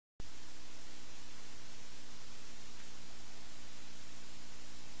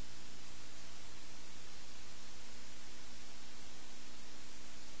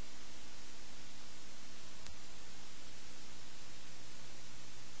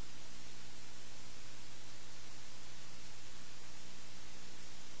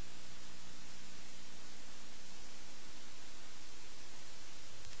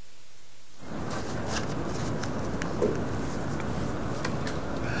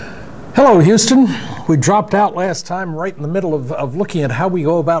Hello, Houston. We dropped out last time right in the middle of looking at how we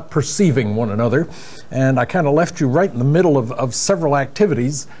go about perceiving one another, and I kind of left you right in the middle of several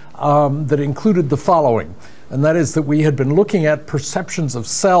activities that included the following. And that is that we had been looking at perceptions of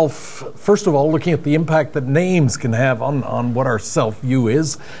self, first of all, looking at the impact that names can have on what our self-view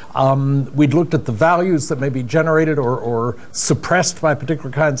is. We'd looked at the values that may be generated or suppressed by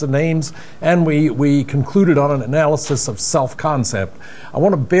particular kinds of names, and we concluded on an analysis of self-concept. I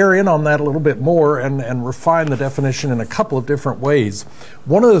want to bear in on that a little bit more and refine the definition in a couple of different ways.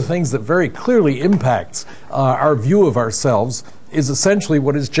 One of the things that very clearly impacts our view of ourselves is essentially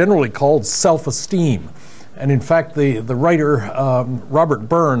what is generally called self-esteem. And in fact, the writer Robert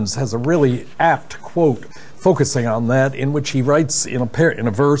Burns has a really apt quote focusing on that, in which he writes in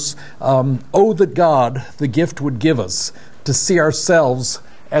a verse, "Oh, that God the gift would give us to see ourselves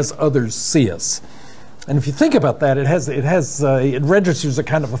as others see us." And if you think about that, it registers a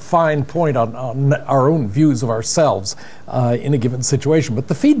kind of a fine point on our own views of ourselves in a given situation. But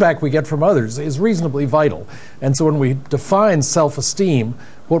the feedback we get from others is reasonably vital. And so when we define self-esteem,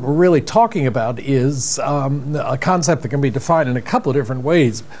 what we're really talking about is a concept that can be defined in a couple of different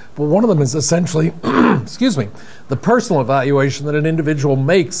ways. But one of them is essentially, excuse me, the personal evaluation that an individual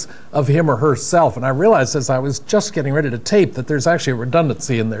makes of him or herself. And I realized as I was just getting ready to tape that there's actually a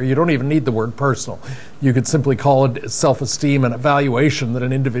redundancy in there. You don't even need the word personal. You could simply call it self-esteem, an evaluation that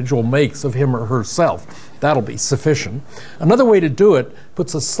an individual makes of him or herself. That'll be sufficient. Another way to do it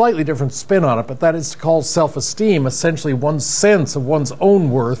puts a slightly different spin on it, but that is to call self-esteem essentially one's sense of one's own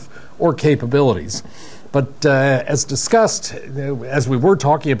worth or capabilities. But as discussed, as we were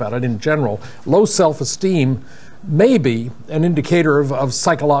talking about it in general, low self-esteem may be an indicator of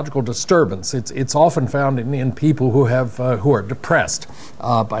psychological disturbance. It's often found in people who are depressed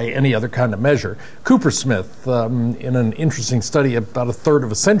by any other kind of measure. Cooper Smith, in an interesting study about a third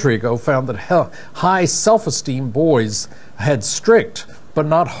of a century ago, found that high self-esteem boys had strict but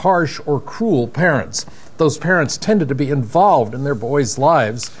not harsh or cruel parents. Those parents tended to be involved in their boys'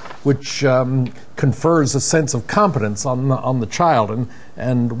 lives, which confers a sense of competence on the child.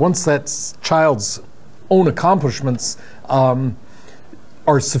 And once that child's own accomplishments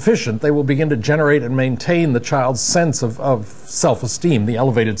are sufficient, they will begin to generate and maintain the child's sense of self-esteem, the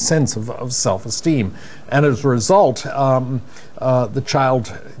elevated sense of self-esteem. And as a result, the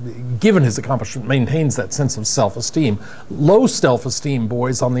child, given his accomplishment, maintains that sense of self-esteem. Low self-esteem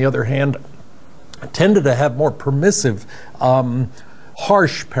boys, on the other hand, tended to have more permissive,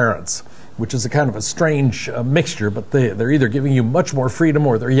 harsh parents, which is a kind of a strange mixture, but they're either giving you much more freedom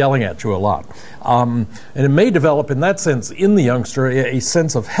or they're yelling at you a lot. And it may develop in that sense in the youngster a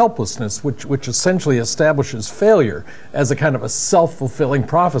sense of helplessness, which essentially establishes failure as a kind of a self-fulfilling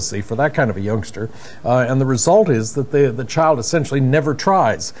prophecy for that kind of a youngster. And the result is that the child essentially never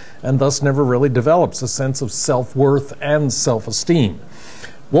tries and thus never really develops a sense of self-worth and self-esteem.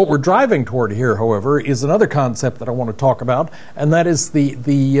 What we're driving toward here, however, is another concept that I want to talk about, and that is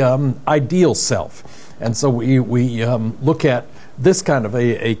the ideal self. And so we look at this kind of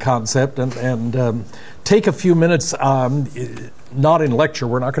a concept and take a few minutes, not in lecture,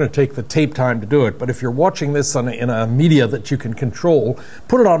 we're not going to take the tape time to do it, but if you're watching this in a media that you can control,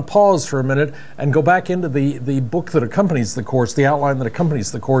 put it on pause for a minute and go back into the book that accompanies the course, the outline that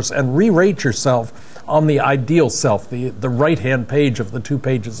accompanies the course, and re-rate yourself on the ideal self, the right-hand page of the 2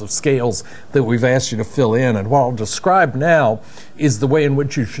 pages of scales that we've asked you to fill in. And what I'll describe now is the way in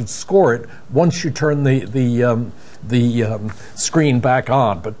which you should score it once you turn the screen back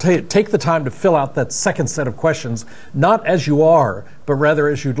on. But take the time to fill out that second set of questions, not as you are, but rather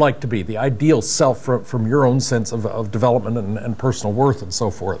as you'd like to be, the ideal self from your own sense of development and personal worth and so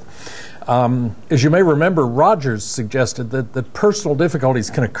forth. As you may remember, Rogers suggested that personal difficulties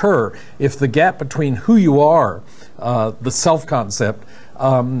can occur if the gap between who you are, the self-concept,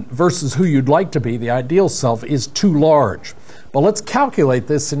 versus who you'd like to be, the ideal self, is too large. But let's calculate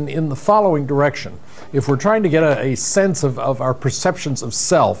this in the following direction. If we're trying to get a sense of our perceptions of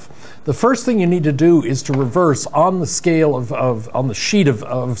self, the first thing you need to do is to reverse on the scale on the sheet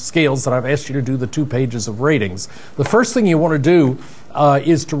of scales that I've asked you to do the 2 pages of ratings. The first thing you want to do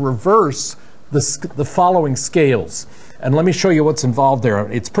is to reverse the following scales. And let me show you what's involved there.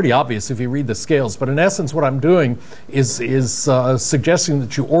 It's pretty obvious if you read the scales, but in essence what I'm doing is suggesting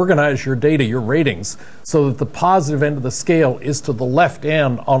that you organize your data, your ratings, so that the positive end of the scale is to the left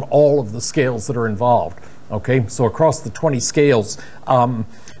end on all of the scales that are involved. Okay, so across the 20 scales,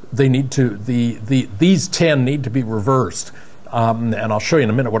 these 10 need to be reversed. And I'll show you in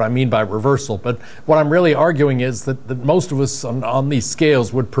a minute what I mean by reversal. But what I'm really arguing is that most of us on these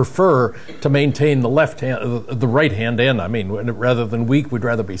scales would prefer to maintain the left hand, the right hand end. I mean, rather than weak, we'd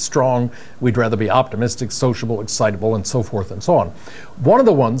rather be strong. We'd rather be optimistic, sociable, excitable, and so forth and so on. One of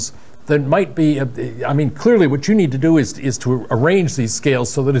the ones that might be, I mean, clearly what you need to do is to arrange these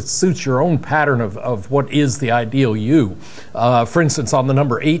scales so that it suits your own pattern of what is the ideal you. For instance, on the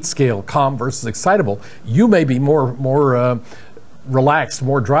number 8 scale, calm versus excitable, you may be more relaxed,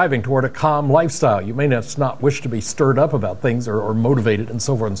 more driving toward a calm lifestyle. You may not wish to be stirred up about things or motivated and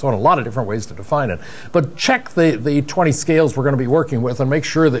so forth and so on. A lot of different ways to define it. But check the 20 scales we're going to be working with and make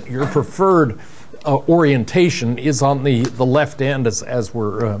sure that your preferred orientation is on the left end as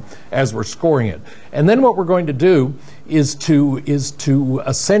we're scoring it. And then what we're going to do is to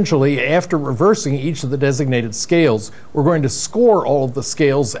essentially, after reversing each of the designated scales, we're going to score all of the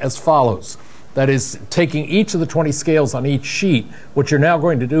scales as follows. That is, taking each of the 20 scales on each sheet, what you're now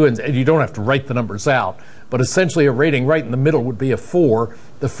going to do, and you don't have to write the numbers out, but essentially a rating right in the middle would be a 4.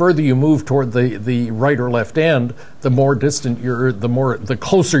 The further you move toward the right or left end, the more distant the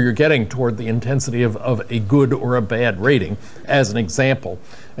closer you're getting toward the intensity of a good or a bad rating, as an example.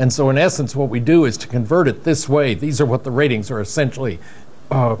 And so in essence, what we do is to convert it this way. These are what the ratings are essentially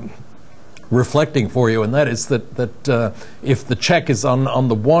reflecting for you, and that is that if the check is on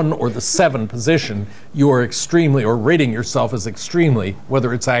the 1 or the 7 position, you are extremely, or rating yourself as extremely,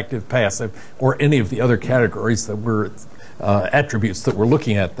 whether it's active, passive, or any of the other categories that we're attributes that we're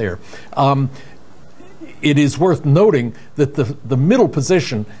looking at there. It is worth noting that the middle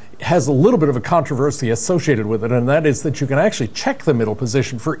position has a little bit of a controversy associated with it, and that is that you can actually check the middle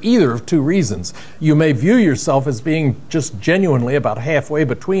position for either of 2 reasons. You may view yourself as being just genuinely about halfway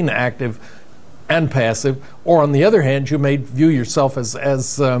between active and passive, or on the other hand, you may view yourself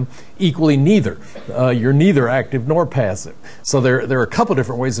as equally neither. You're neither active nor passive. So there are a couple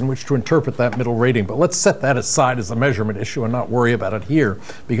different ways in which to interpret that middle rating, but let's set that aside as a measurement issue and not worry about it here,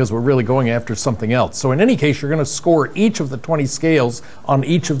 because we're really going after something else. So in any case, you're going to score each of the 20 scales on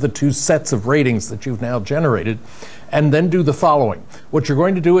each of the 2 sets of ratings that you've now generated, and then do the following. What you're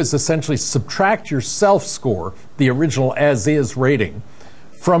going to do is essentially subtract your self-score, the original as-is rating,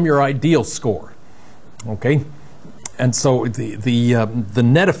 from your ideal score. Okay, and so the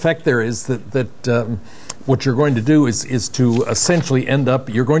net effect there is that what you're going to do is to essentially end up,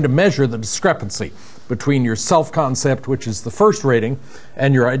 you're going to measure the discrepancy between your self-concept, which is the first rating,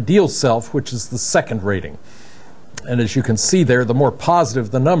 and your ideal self, which is the second rating. And as you can see there, the more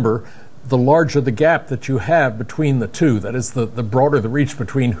positive the number, the larger the gap that you have between the 2. That is, the broader the reach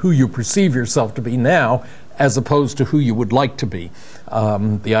between who you perceive yourself to be now as opposed to who you would like to be,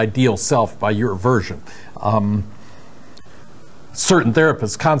 the ideal self by your version. Certain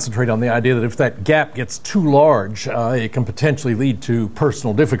therapists concentrate on the idea that if that gap gets too large, it can potentially lead to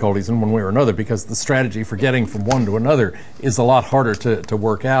personal difficulties in one way or another, because the strategy for getting from one to another is a lot harder to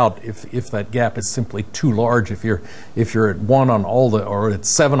work out if that gap is simply too large. If you're at 1 on all the, or at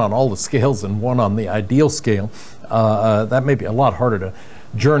 7 on all the scales and 1 on the ideal scale, that may be a lot harder to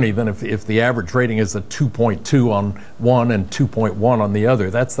journey than if the average rating is a 2.2 on one and 2.1 on the other.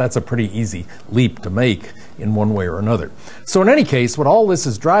 That's a pretty easy leap to make in one way or another. So in any case, what all this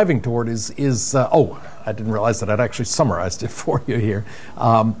is driving toward is oh, I didn't realize that I'd actually summarized it for you here.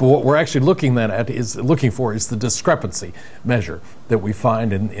 But what we're actually looking for is the discrepancy measure that we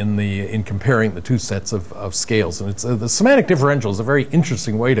find in comparing the 2 sets of scales. And it's the semantic differential is a very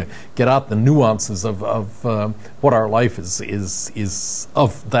interesting way to get out the nuances of what our life is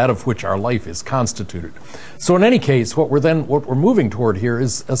of that of which our life is constituted. So in any case, what we're moving toward here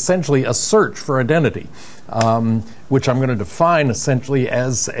is essentially a search for identity, which I'm going to define essentially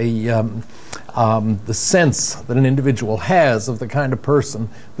as the sense that an individual has of the kind of person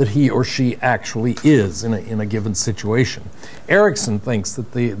that he or she actually is in a given situation. Erickson thinks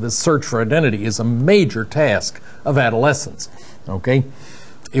that the search for identity is a major task of adolescence. Okay?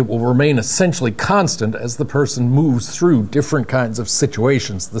 It will remain essentially constant as the person moves through different kinds of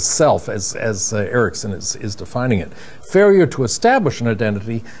situations, the self, as Erickson is defining it. Failure to establish an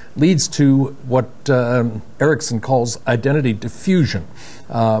identity leads to what Erickson calls identity diffusion.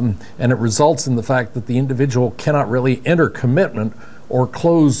 And it results in the fact that the individual cannot really enter commitment or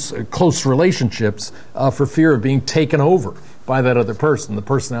close relationships for fear of being taken over by that other person. The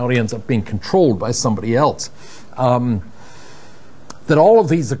personality ends up being controlled by somebody else. That all of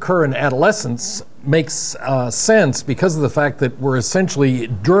these occur in adolescence makes sense because of the fact that we're essentially,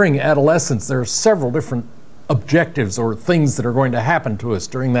 during adolescence, there are several different objectives or things that are going to happen to us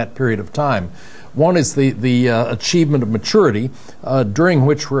during that period of time. One is the achievement of maturity, during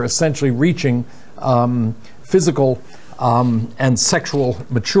which we're essentially reaching physical and sexual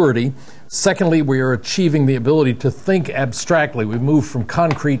maturity. Secondly, we are achieving the ability to think abstractly. We move from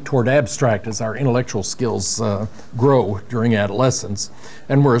concrete toward abstract as our intellectual skills grow during adolescence.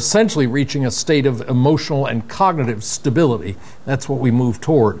 And we're essentially reaching a state of emotional and cognitive stability. That's what we move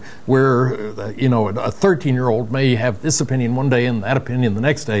toward, where a 13-year-old may have this opinion one day and that opinion the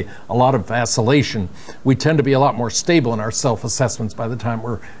next day, a lot of vacillation. We tend to be a lot more stable in our self-assessments by the time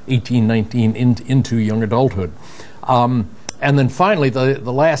we're 18, 19, into young adulthood. And then finally,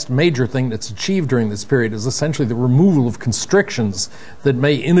 the last major thing that's achieved during this period is essentially the removal of constrictions that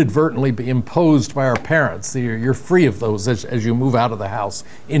may inadvertently be imposed by our parents. You're free of those as you move out of the house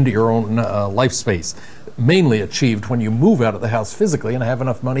into your own life space. Mainly achieved when you move out of the house physically and have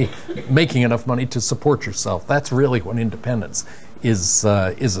enough money, making enough money to support yourself. That's really when independence is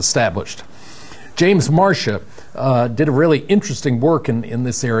established. James Marcia did a really interesting work in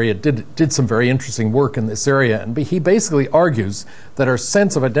this area, did some very interesting work in this area, and he basically argues that our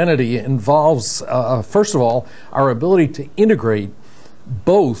sense of identity involves, first of all, our ability to integrate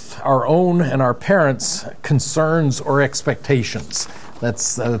both our own and our parents' concerns or expectations.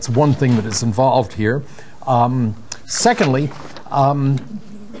 That's one thing that is involved here. Secondly,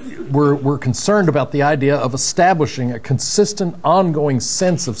 we're concerned about the idea of establishing a consistent, ongoing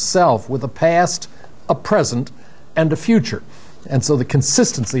sense of self with a past, a present, and a future. And so the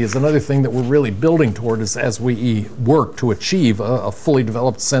consistency is another thing that we're really building toward as we work to achieve a fully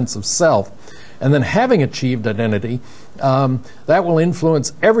developed sense of self. And then having achieved identity, that will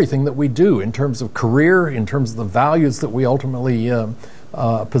influence everything that we do in terms of career, in terms of the values that we ultimately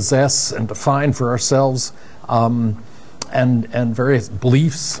possess and define for ourselves, and various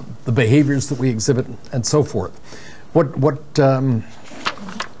beliefs, the behaviors that we exhibit, and so forth. What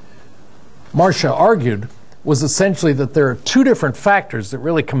Marcia argued was essentially that there are two different factors that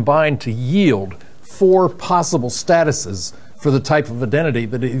really combine to yield four possible statuses for the type of identity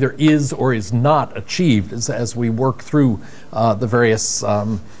that either is or is not achieved as we work through the various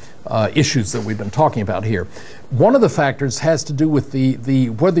issues that we've been talking about here. One of the factors has to do with the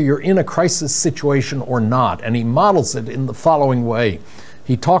whether you're in a crisis situation or not, and he models it in the following way.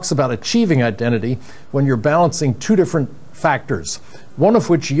 He talks about achieving identity when you're balancing two different factors, one of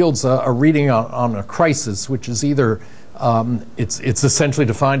which yields a reading on a crisis, which is either it's essentially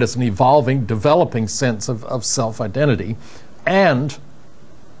defined as an evolving, developing sense of self-identity, and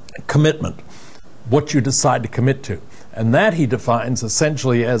commitment, what you decide to commit to. And that he defines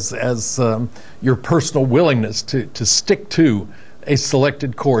essentially as your personal willingness to stick to a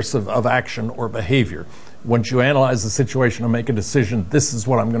selected course of action or behavior. Once you analyze the situation and make a decision, this is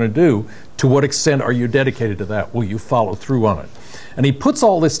what I'm going to do, to what extent are you dedicated to that? Will you follow through on it? And he puts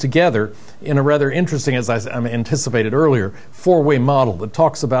all this together in a rather interesting, as I anticipated earlier, four-way model that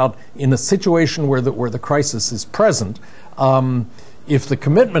talks about in a situation where the crisis is present, if the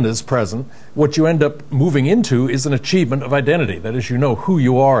commitment is present, what you end up moving into is an achievement of identity. That is, you know who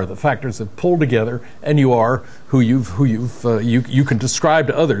you are. The factors have pulled together, and you are who you can describe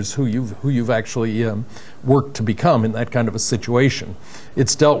to others who you've actually worked to become in that kind of a situation.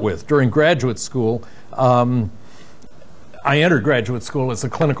 It's dealt with during graduate school. I entered graduate school as a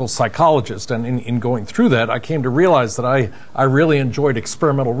clinical psychologist, and in going through that, I came to realize that I really enjoyed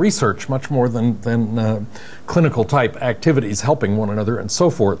experimental research much more than clinical type activities, helping one another and so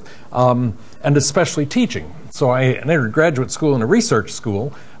forth, and especially teaching. So I entered graduate school in a research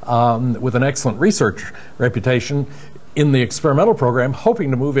school with an excellent research reputation in the experimental program, hoping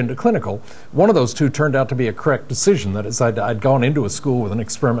to move into clinical. One of those two turned out to be a correct decision. That is, I'd gone into a school with an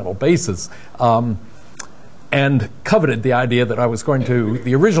experimental basis, and coveted the idea that I was going to,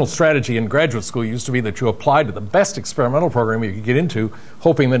 the original strategy in graduate school used to be that you applied to the best experimental program you could get into,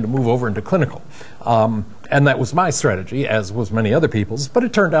 hoping then to move over into clinical. And that was my strategy, as was many other people's, but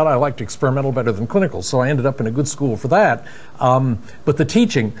it turned out I liked experimental better than clinical, so I ended up in a good school for that. But the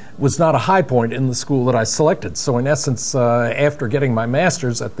teaching was not a high point in the school that I selected. So in essence, after getting my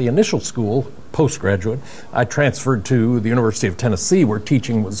master's at the initial school, postgraduate, I transferred to the University of Tennessee, where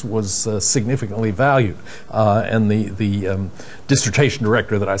teaching was significantly valued. And the dissertation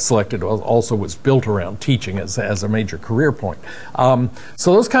director that I selected also was built around teaching as a major career point.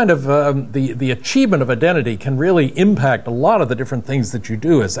 So those kind of, the achievement of identity can really impact a lot of the different things that you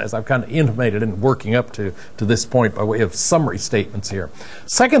do, as I've kind of intimated in working up to this point by way of summary statements here.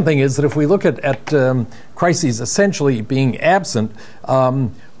 Second thing is that if we look at crises essentially being absent,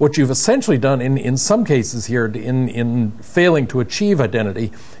 what you've essentially done in some cases here in failing to achieve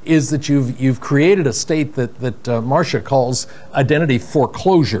identity is that you've created a state that Marcia calls identity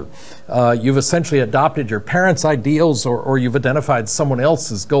foreclosure. You've essentially adopted your parents' ideals, or you've identified someone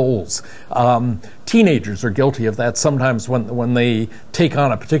else's goals. Teenagers are guilty of that sometimes when they take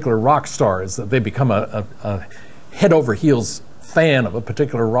on a particular rock star, is that they become a head over heels fan of a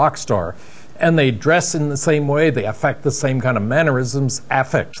particular rock star. And they dress in the same way, they affect the same kind of mannerisms,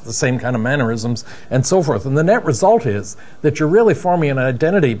 and so forth. And the net result is that you're really forming an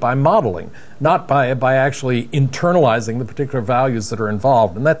identity by modeling, not by actually internalizing the particular values that are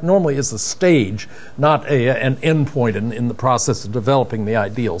involved. And that normally is a stage, not an endpoint in the process of developing the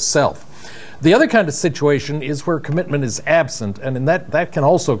ideal self. The other kind of situation is where commitment is absent, and in that can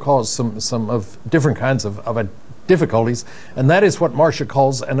also cause some of different kinds of difficulties, and that is what Marcia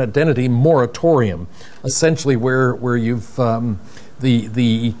calls an identity moratorium, essentially where you've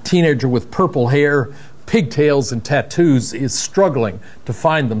the teenager with purple hair, pigtails, and tattoos is struggling to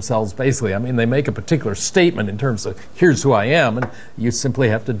find themselves, basically. I mean, they make a particular statement in terms of, here's who I am, and you simply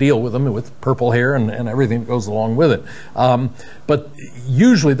have to deal with them with purple hair and everything that goes along with it. But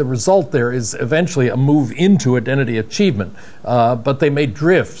usually the result there is eventually a move into identity achievement, but they may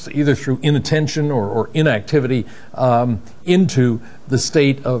drift either through inattention or inactivity into the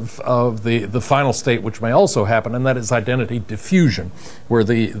state of the final state, which may also happen, and that is identity diffusion, where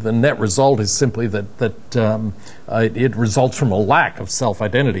the net result is simply that it results from a lack of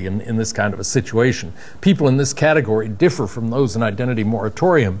self-identity in this kind of a situation. People in this category differ from those in identity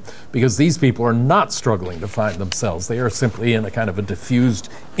moratorium because these people are not struggling to find themselves. They are simply in a kind of a diffused,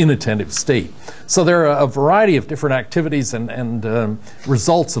 inattentive state. So there are a variety of different activities and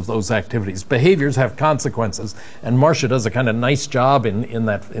results of those activities. Behaviors have consequences, and Marcia does a kind of nice job in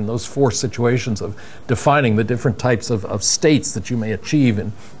those four situations of defining the different types of states that you may achieve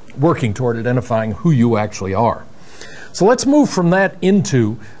in working toward identifying who you actually are. So let's move from that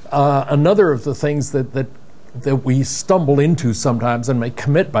into another of the things that we stumble into sometimes and may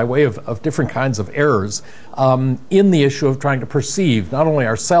commit by way of different kinds of errors in the issue of trying to perceive not only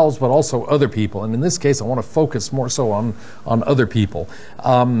ourselves but also other people. And in this case, I want to focus more so on other people.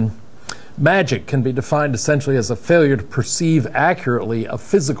 Magic can be defined essentially as a failure to perceive accurately a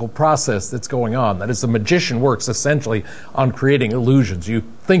physical process that's going on. That is, a magician works essentially on creating illusions. You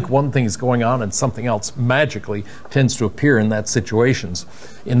think one thing is going on and something else magically tends to appear in that situation.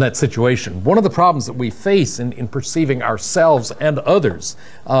 One of the problems that we face in perceiving ourselves and others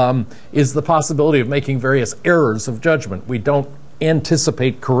is the possibility of making various errors of judgment. We don't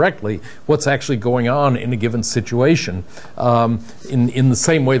anticipate correctly what's actually going on in a given situation, in the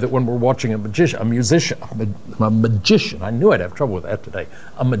same way that when we're watching a magician, I knew I'd have trouble with that today,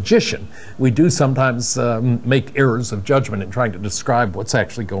 a magician, we do sometimes make errors of judgment in trying to describe what's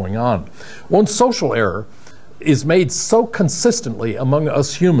actually going on. One social error is made so consistently among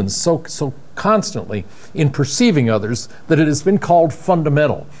us humans, so constantly in perceiving others, that it has been called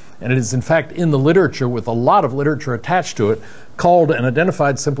fundamental. And it is in fact in the literature, with a lot of literature attached to it, called and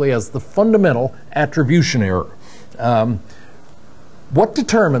identified simply as the fundamental attribution error. What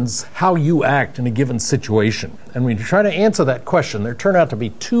determines how you act in a given situation? And when you try to answer that question, there turn out to be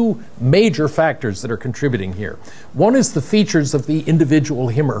two major factors that are contributing here. One is the features of the individual,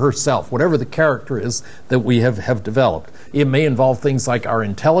 him or herself, whatever the character is that we have developed. It may involve things like our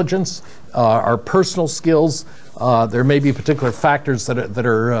intelligence, our personal skills. There may be particular factors that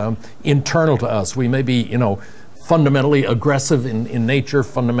are internal to us. We may be, fundamentally aggressive in nature,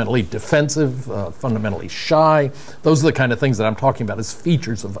 fundamentally defensive, fundamentally shy. Those are the kind of things that I'm talking about as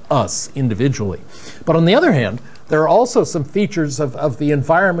features of us individually. But on the other hand, there are also some features of the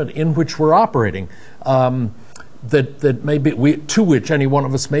environment in which we're operating that may be, to which any one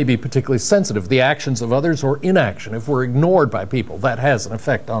of us may be particularly sensitive. The actions of others or inaction. If we're ignored by people, that has an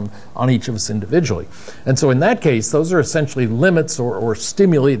effect on each of us individually. And so in that case, those are essentially limits or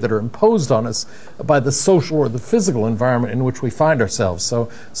stimuli that are imposed on us by the social or the physical environment in which we find ourselves.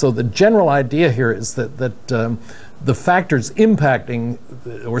 So the general idea here is that the factors impacting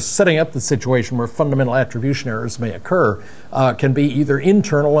or setting up the situation where fundamental attribution errors may occur can be either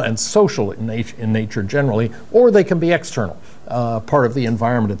internal and social in nature generally, or they can be external, part of the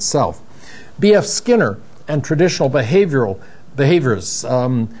environment itself. B.F. Skinner and traditional behavioral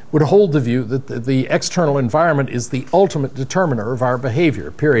behaviorists would hold the view that the external environment is the ultimate determiner of our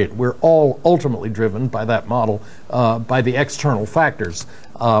behavior, period. We're all ultimately driven by that model, by the external factors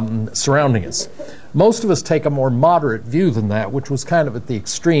surrounding us. Most of us take a more moderate view than that, which was kind of at the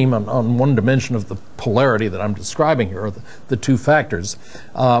extreme on one dimension of the polarity that I'm describing here, or the two factors.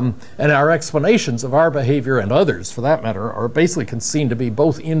 And our explanations of our behavior and others, for that matter, are basically seen to be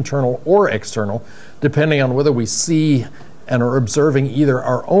both internal or external, depending on whether we see and are observing either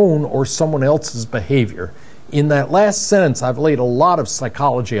our own or someone else's behavior. In that last sentence, I've laid a lot of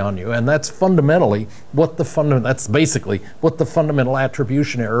psychology on you, and that's fundamentally what that's basically what the fundamental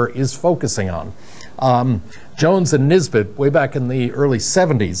attribution error is focusing on. Jones and Nisbet, way back in the early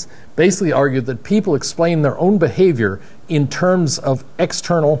 70s, basically argued that people explain their own behavior in terms of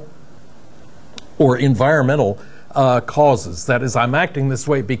external or environmental causes. That is, I'm acting this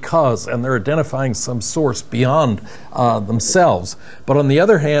way because, and they're identifying some source beyond themselves. But on the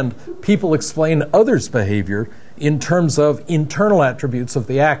other hand, people explain others' behavior in terms of internal attributes of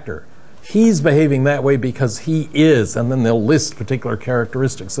the actor. He's behaving that way because he is, and then they'll list particular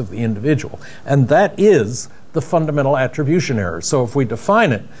characteristics of the individual. And that is the fundamental attribution error. So if we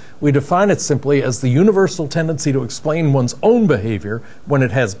define it simply as the universal tendency to explain one's own behavior when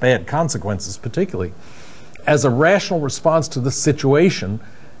it has bad consequences, particularly, as a rational response to the situation,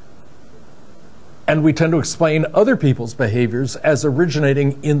 and we tend to explain other people's behaviors as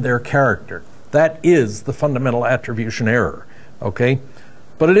originating in their character. That is the fundamental attribution error, okay?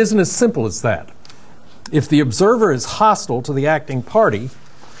 But it isn't as simple as that. If the observer is hostile to the acting party,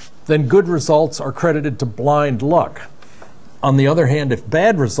 then good results are credited to blind luck. On the other hand, if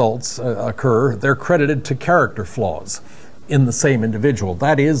bad results occur, they're credited to character flaws in the same individual.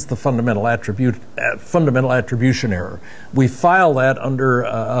 That is the fundamental attribution error. We file that under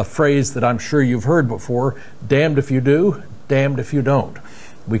a phrase that I'm sure you've heard before: damned if you do, damned if you don't.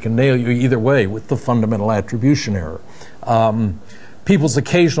 We can nail you either way with the fundamental attribution error. People's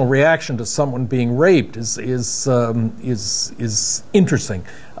occasional reaction to someone being raped is interesting.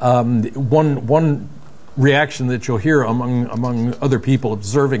 One reaction that you'll hear among other people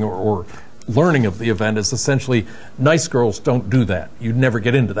observing or learning of the event is essentially, nice girls don't do that. You'd never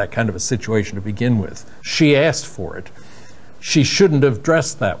get into that kind of a situation to begin with. She asked for it. She shouldn't have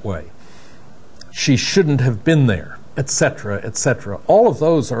dressed that way. She shouldn't have been there, etc., etc. All of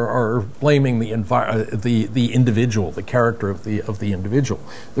those are blaming the individual, the character of the individual.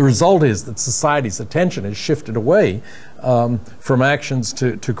 The result is that society's attention is shifted away from actions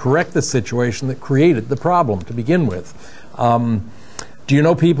to correct the situation that created the problem to begin with. Do you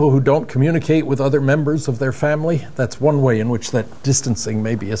know people who don't communicate with other members of their family? That's one way in which that distancing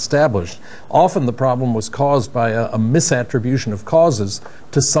may be established. Often the problem was caused by a misattribution of causes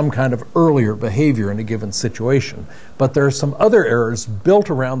to some kind of earlier behavior in a given situation. But there are some other errors built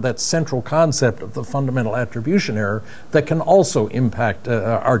around that central concept of the fundamental attribution error that can also impact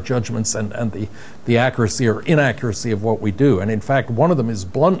our judgments and the accuracy or inaccuracy of what we do. And in fact, one of them is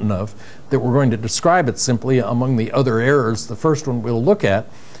blunt enough that we're going to describe it simply among the other errors. The first one we'll look at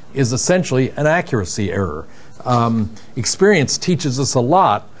is essentially an accuracy error. Experience teaches us a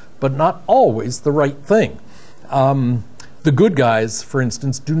lot, but not always the right thing. The good guys, for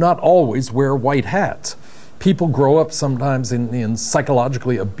instance, do not always wear white hats. People grow up sometimes in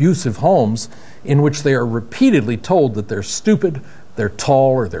psychologically abusive homes in which they are repeatedly told that they're stupid, they're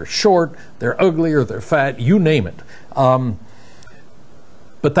tall or they're short, they're ugly or they're fat, you name it.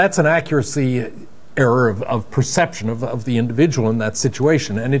 But that's an accuracy error of perception of the individual in that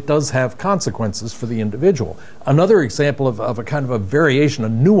situation, and it does have consequences for the individual. Another example of a kind of a variation, a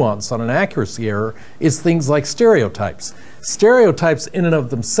nuance on an accuracy error is things like stereotypes. Stereotypes in and of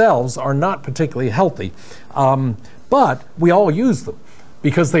themselves are not particularly healthy, but we all use them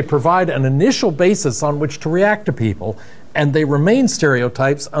because they provide an initial basis on which to react to people, and they remain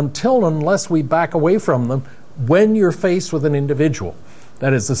stereotypes until and unless we back away from them when you're faced with an individual.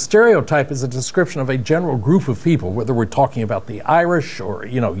 That is, a stereotype is a description of a general group of people, whether we're talking about the Irish or,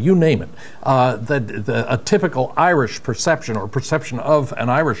 you name it. A typical Irish perception or perception of an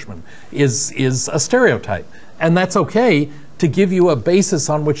Irishman is a stereotype. And that's okay to give you a basis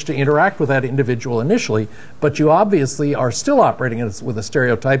on which to interact with that individual initially, but you obviously are still operating with a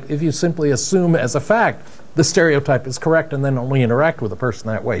stereotype if you simply assume as a fact the stereotype is correct and then only interact with a person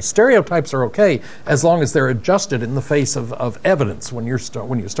that way. Stereotypes are okay as long as they're adjusted in the face of evidence when you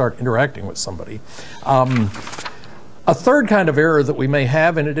start interacting with somebody. A third kind of error that we may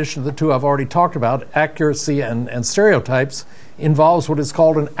have, in addition to the two I've already talked about, accuracy and stereotypes, involves what is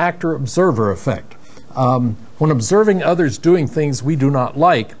called an actor-observer effect. When observing others doing things we do not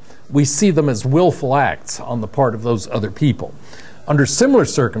like, we see them as willful acts on the part of those other people. Under similar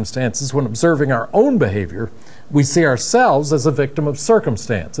circumstances, when observing our own behavior, we see ourselves as a victim of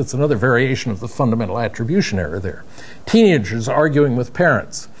circumstance. It's another variation of the fundamental attribution error there. Teenagers arguing with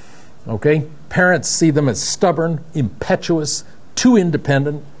parents. Okay? Parents see them as stubborn, impetuous, too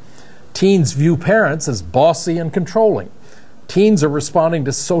independent. Teens view parents as bossy and controlling. Teens are responding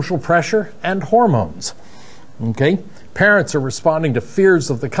to social pressure and hormones. Okay? Parents are responding to fears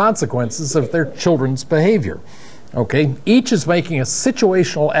of the consequences of their children's behavior. Okay? Each is making a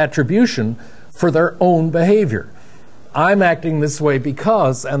situational attribution for their own behavior. I'm acting this way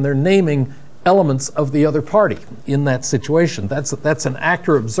because, and they're naming elements of the other party in that situation. That's an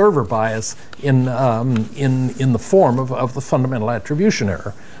actor-observer bias in the form of the fundamental attribution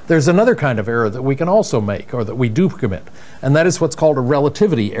error. There's another kind of error that we can also make, or that we do commit, and that is what's called a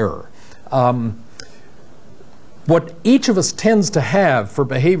relativity error. What each of us tends to have for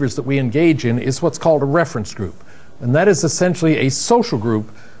behaviors that we engage in is what's called a reference group, and that is essentially a social group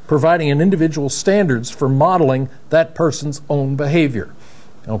providing an individual standards for modeling that person's own behavior.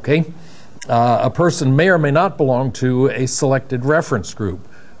 Okay? A person may or may not belong to a selected reference group,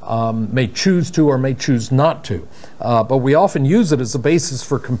 may choose to or may choose not to. But we often use it as a basis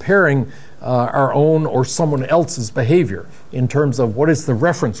for comparing our own or someone else's behavior in terms of what is the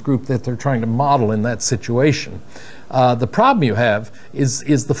reference group that they're trying to model in that situation. The problem you have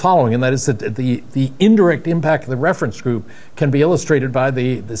is the following, and that is that the indirect impact of the reference group can be illustrated by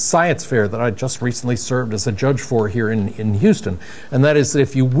the science fair that I just recently served as a judge for here in Houston. And that is that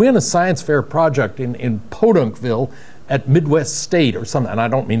if you win a science fair project in Podunkville at Midwest State or something, and I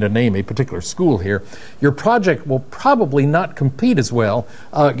don't mean to name a particular school here, your project will probably not compete as well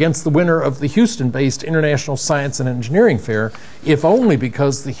against the winner of the Houston-based International Science and Engineering Fair, if only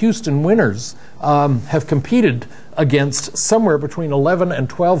because the Houston winners have competed against somewhere between 11 and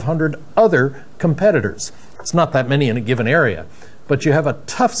 1,200 other competitors. It's not that many in a given area, but you have a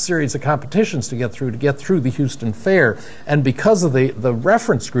tough series of competitions to get through the Houston Fair. And because of the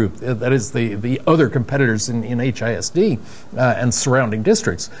reference group, that is the other competitors in HISD and surrounding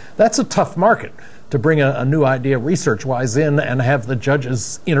districts, that's a tough market to bring a new idea research-wise in and have the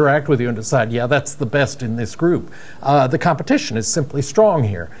judges interact with you and decide, yeah, that's the best in this group. The competition is simply strong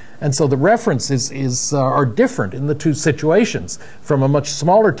here. And so the references are different in the two situations. From a much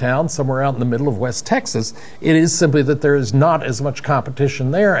smaller town, somewhere out in the middle of West Texas, it is simply that there is not as much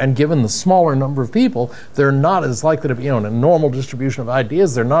competition there, and given the smaller number of people, they're not as likely to be, in a normal distribution of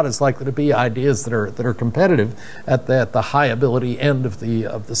ideas, they're not as likely to be ideas that are competitive at the high ability end of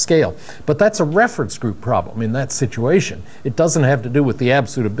the scale. But that's a reference group problem in that situation. It doesn't have to do with the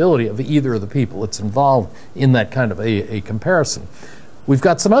absolute ability of either of the people that's involved in that kind of a comparison. We've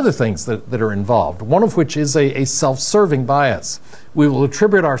got some other things that are involved, one of which is a self-serving bias. We will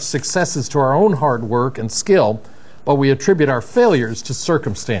attribute our successes to our own hard work and skill, but we attribute our failures to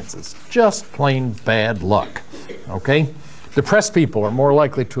circumstances. Just plain bad luck. Okay? Depressed people are more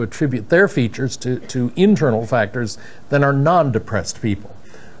likely to attribute their features to internal factors than are non-depressed people.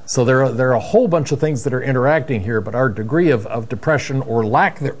 So there are a whole bunch of things that are interacting here, but our degree of depression or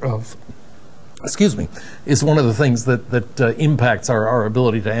lack thereof, is one of the things that impacts our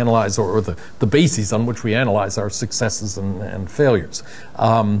ability to analyze, or the bases on which we analyze our successes and failures.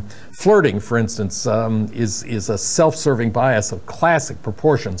 Flirting, for instance, is a self-serving bias of classic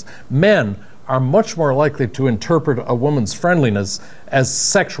proportions. Men are much more likely to interpret a woman's friendliness as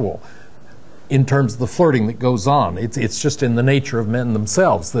sexual in terms of the flirting that goes on. It's just in the nature of men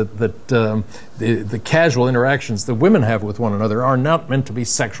themselves that the casual interactions that women have with one another are not meant to be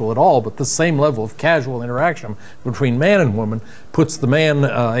sexual at all, but the same level of casual interaction between man and woman puts the man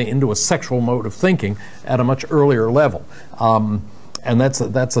into a sexual mode of thinking at a much earlier level. And that's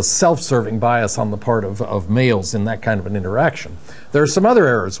a self-serving bias on the part of males in that kind of an interaction. There are some other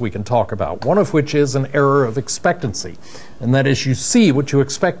errors we can talk about, one of which is an error of expectancy, and that is you see what you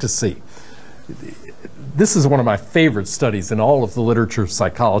expect to see. This is one of my favorite studies in all of the literature of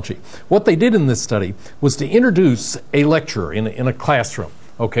psychology. What they did in this study was to introduce a lecturer in a classroom.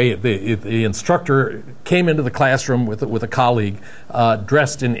 Okay, the instructor came into the classroom with a colleague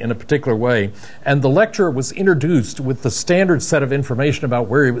dressed in a particular way, and the lecturer was introduced with the standard set of information about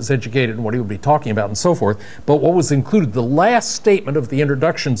where he was educated and what he would be talking about and so forth. But what was included, the last statement of the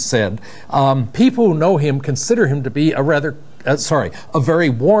introduction said, people who know him consider him to be a very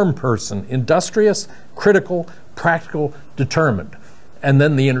warm person, industrious, critical, practical, determined. And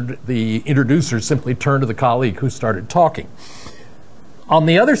then the introducer simply turned to the colleague who started talking. In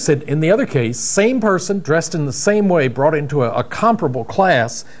the other case, same person dressed in the same way, brought into a comparable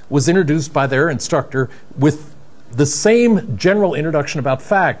class, was introduced by their instructor with the same general introduction about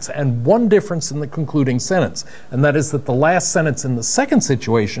facts, and one difference in the concluding sentence, and that is that the last sentence in the second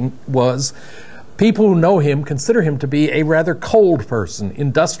situation was, people who know him consider him to be a rather cold person,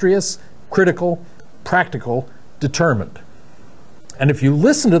 industrious, critical, practical, determined. And if you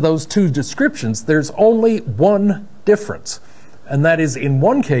listen to those two descriptions, there's only one difference, and that is, in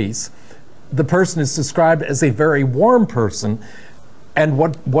one case, the person is described as a very warm person, and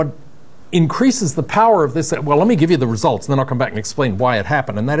what increases the power of this, well, let me give you the results, and then I'll come back and explain why it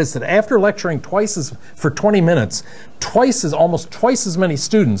happened. And that is that after lecturing for 20 minutes, almost twice as many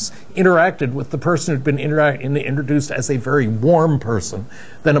students interacted with the person who'd been introduced as a very warm person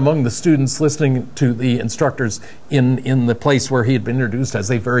than among the students listening to the instructors in the place where he had been introduced as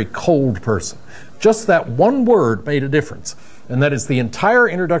a very cold person. Just that one word made a difference. And that is, the entire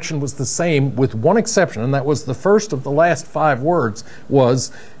introduction was the same with one exception, and that was the first of the last 5 words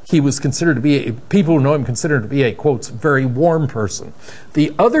was, he was considered to be, people who know him consider him to be a, quotes, very warm person.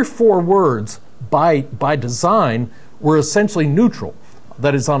 The other 4 words, by design, were essentially neutral.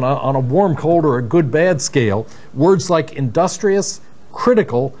 That is, on a warm, cold, or a good, bad scale, words like industrious,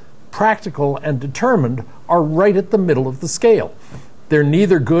 critical, practical, and determined are right at the middle of the scale. They're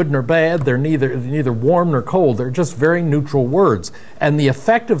neither good nor bad, they're neither warm nor cold, they're just very neutral words. And the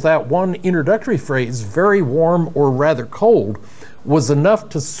effect of that one introductory phrase, very warm or rather cold, was enough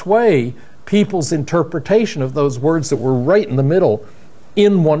to sway people's interpretation of those words that were right in the middle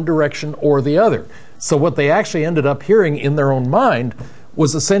in one direction or the other. So what they actually ended up hearing in their own mind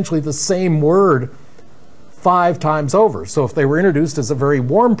was essentially the same word 5 times over. So if they were introduced as a very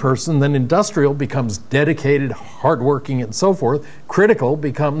warm person, then industrial becomes dedicated, hardworking, and so forth. Critical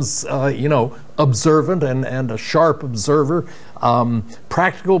becomes, observant and a sharp observer.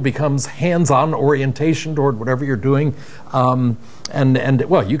 Practical becomes hands-on orientation toward whatever you're doing. Well,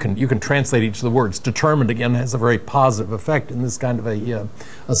 you can translate each of the words. Determined, again, has a very positive effect in this kind of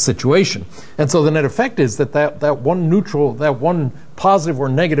a situation. And so the net effect is that one neutral, that one positive or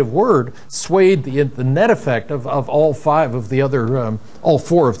negative word swayed the net effect of all 5 of the other, all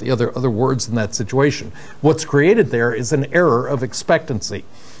 4 of the other words in that situation. What's created there is an error of expectancy.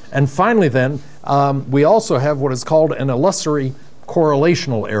 And finally then, we also have what is called an illusory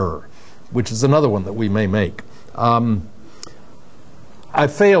correlational error, which is another one that we may make. I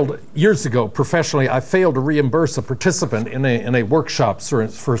failed, years ago, professionally, I failed to reimburse a participant in a workshop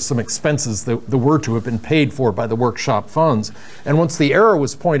for some expenses that were to have been paid for by the workshop funds. And once the error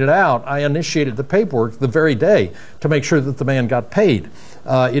was pointed out, I initiated the paperwork the very day to make sure that the man got paid.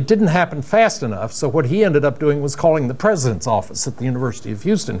 It didn't happen fast enough, so what he ended up doing was calling the president's office at the University of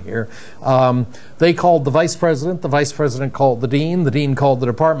Houston here. They called the vice president called the dean called the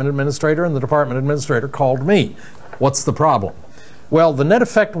department administrator, and the department administrator called me. What's the problem? Well, the net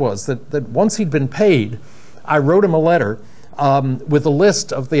effect was that once he'd been paid, I wrote him a letter with a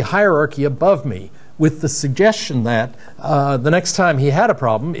list of the hierarchy above me, with the suggestion that the next time he had a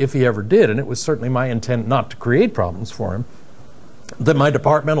problem, if he ever did, and it was certainly my intent not to create problems for him, that my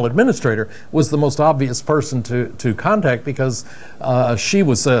departmental administrator was the most obvious person to contact, because she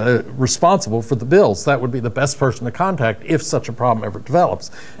was responsible for the bills. That would be the best person to contact if such a problem ever develops.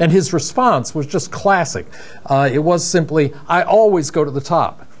 And his response was just classic. It was simply, I always go to the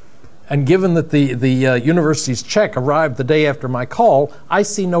top. And given that the university's check arrived the day after my call, I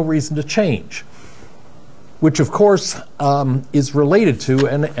see no reason to change. Which, of course, is related to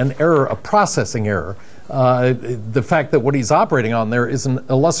an error, a processing error. The fact that what he's operating on there is an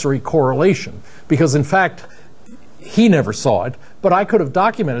illusory correlation, because in fact he never saw it, but I could have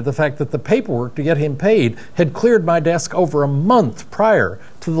documented the fact that the paperwork to get him paid had cleared my desk over a month prior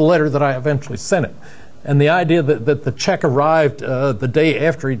to the letter that I eventually sent him. And the idea that the check arrived the day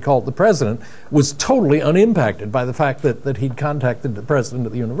after he'd called the president was totally unimpacted by the fact that he'd contacted the president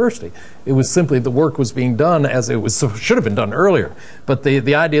of the university. It was simply the work was being done as it was should have been done earlier. But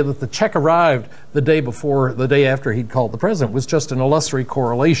the idea that the check arrived the day after he'd called the president was just an illusory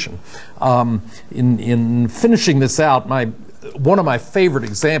correlation. In finishing this out, one of my favorite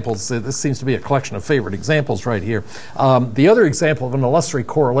examples, this seems to be a collection of favorite examples right here. The other example of an illusory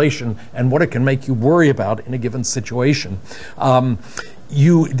correlation and what it can make you worry about in a given situation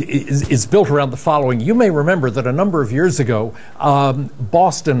is built around the following. You may remember that a number of years ago,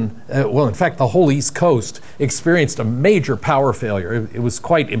 Boston, well, in fact, the whole East Coast experienced a major power failure. It was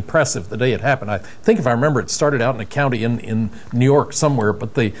quite impressive the day it happened. I think, if I remember, it started out in a county in New York somewhere,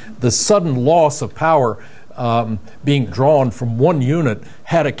 but the sudden loss of power being drawn from one unit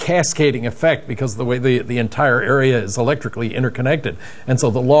had a cascading effect because of the way the entire area is electrically interconnected. And so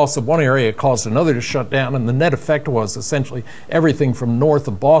the loss of one area caused another to shut down, and the net effect was essentially everything from north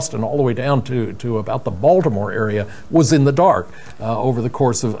of Boston all the way down to about the Baltimore area was in the dark over the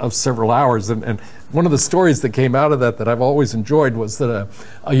course of several hours. And one of the stories that came out of that I've always enjoyed was that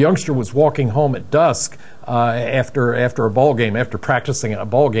a youngster was walking home at dusk after a ball game, after practicing a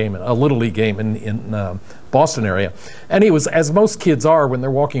ball game, a Little League game in Boston area. And he was, as most kids are when they're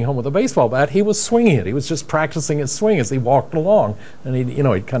walking home with a baseball bat, he was swinging it. He was just practicing his swing as he walked along. And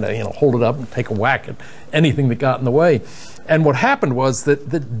he'd kind of hold it up and take a whack at anything that got in the way. And what happened was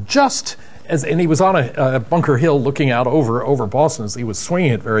that just and he was on a Bunker Hill looking out over Boston as he was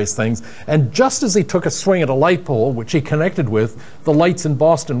swinging at various things. And just as he took a swing at a light pole, which he connected with, the lights in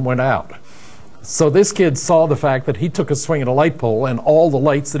Boston went out. So this kid saw the fact that he took a swing at a light pole and all the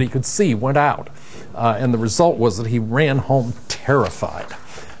lights that he could see went out. And the result was that he ran home terrified.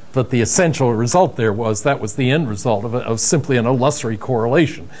 But the essential result there was that was the end result of simply an illusory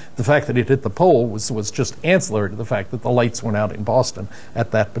correlation. The fact that it hit the pole was just ancillary to the fact that the lights went out in Boston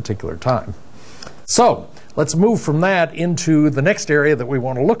at that particular time. So let's move from that into the next area that we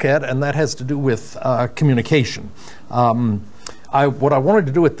want to look at, and that has to do with communication. What I wanted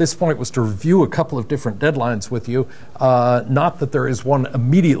to do at this point was to review a couple of different deadlines with you. Not that there is one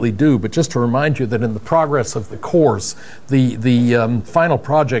immediately due, but just to remind you that in the progress of the course, the final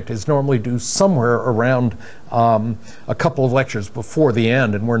project is normally due somewhere around a couple of lectures before the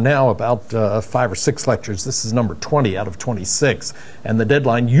end, and we're now about 5 or 6 lectures. This is number 20 out of 26, and the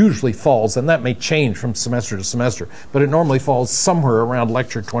deadline usually falls, and that may change from semester to semester, but it normally falls somewhere around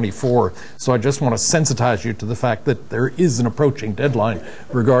lecture 24. So I just want to sensitize you to the fact that there is an approaching deadline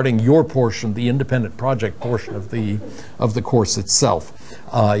regarding your portion, the independent project portion of the course itself.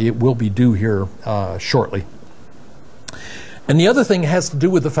 It will be due here shortly. And the other thing has to do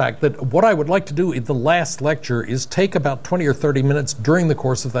with the fact that what I would like to do in the last lecture is take about 20 or 30 minutes during the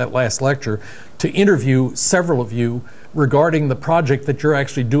course of that last lecture to interview several of you regarding the project that you're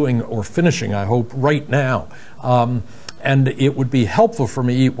actually doing or finishing, I hope, right now. And it would be helpful for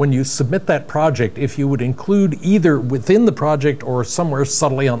me when you submit that project if you would include either within the project or somewhere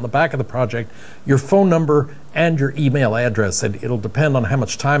subtly on the back of the project your phone number and your email address. And it'll depend on how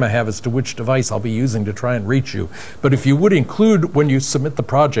much time I have as to which device I'll be using to try and reach you. But if you would include, when you submit the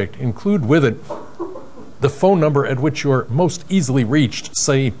project, include with it the phone number at which you're most easily reached,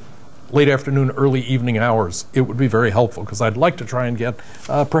 say late afternoon, early evening hours, it would be very helpful, because I'd like to try and get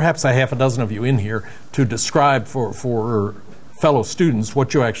perhaps a half a dozen of you in here to describe for fellow students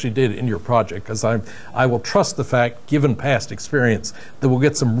what you actually did in your project, because I will trust the fact, given past experience, that we'll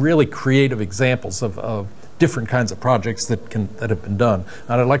get some really creative examples of different kinds of projects that have been done.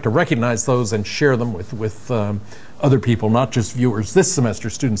 And I'd like to recognize those and share them with other people, not just viewers this semester,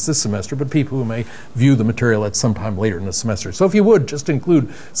 students this semester, but people who may view the material at some time later in the semester. So if you would, just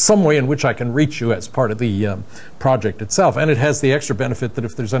include some way in which I can reach you as part of the project itself. And it has the extra benefit that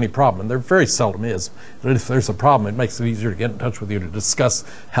if there's any problem, and there very seldom is, but if there's a problem, it makes it easier to get in touch with you to discuss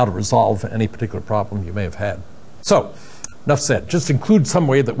how to resolve any particular problem you may have had. So, enough said. Just include some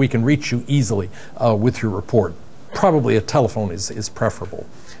way that we can reach you easily with your report. Probably a telephone is preferable.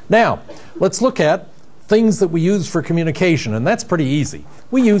 Now, let's look at things that we use for communication, and that's pretty easy.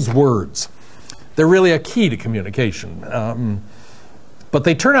 We use words. They're really a key to communication, but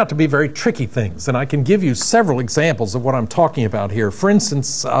they turn out to be very tricky things, and I can give you several examples of what I'm talking about here. For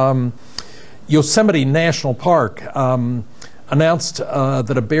instance, Yosemite National Park announced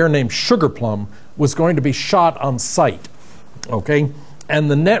that a bear named Sugar Plum was going to be shot on sight, okay?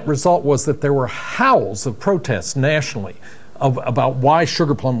 And the net result was that there were howls of protest nationally about why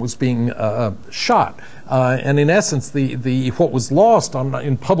Sugar Plum was being shot. And in essence, what was lost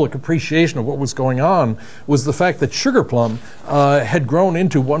in public appreciation of what was going on was the fact that Sugar Plum had grown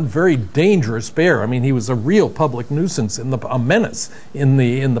into one very dangerous bear. I mean, he was a real public nuisance, a menace in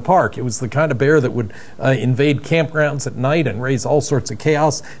the park. It was the kind of bear that would invade campgrounds at night and raise all sorts of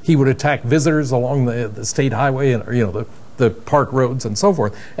chaos. He would attack visitors along the state highway and the park roads and so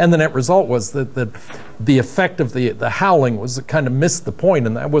forth. And the net result was that the effect of the howling was it kind of missed the point,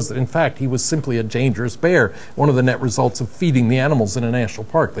 and that was that in fact he was simply a dangerous bear. One of the net results of feeding the animals in a national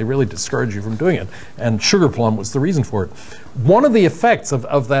park. They really discourage you from doing it, and Sugar Plum was the reason for it. One of the effects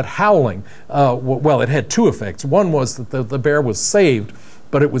of that howling, well, it had two effects. One was that the bear was saved,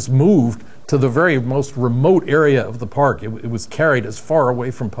 but it was moved to the very most remote area of the park. It was carried as far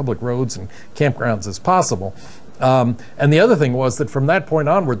away from public roads and campgrounds as possible. And the other thing was that from that point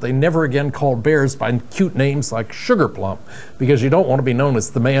onward, they never again called bears by cute names like Sugar Plum, because you don't want to be known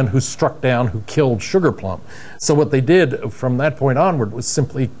as the man who struck down, who killed Sugar Plum. So what they did from that point onward was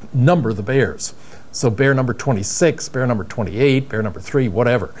simply number the bears. So bear number 26, bear number 28, bear number 3,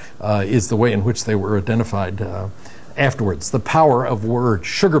 whatever, is the way in which they were identified afterwards. The power of word.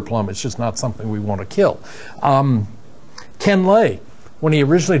 Sugar Plum is just not something we want to kill. Ken Lay, when he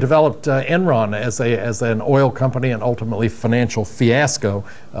originally developed Enron as an oil company and ultimately financial fiasco,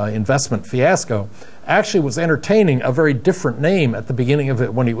 investment fiasco, actually was entertaining a very different name at the beginning of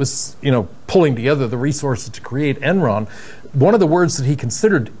it when he was, pulling together the resources to create Enron. One of the words that he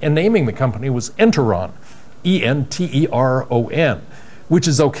considered in naming the company was Enteron, E-N-T-E-R-O-N, which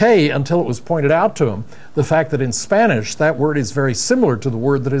is okay until it was pointed out to him the fact that in Spanish that word is very similar to the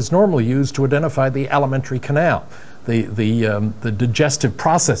word that is normally used to identify the alimentary canal, the digestive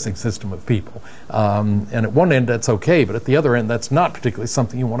processing system of people. And at one end that's okay, but at the other end that's not particularly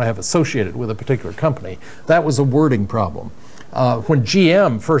something you want to have associated with a particular company. That was a wording problem. When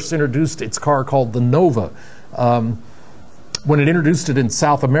GM first introduced its car called the Nova, when it introduced it in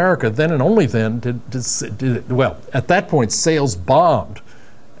South America, then and only then well, at that point sales bombed.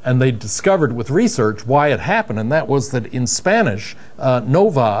 And they discovered with research why it happened, and that was that in Spanish,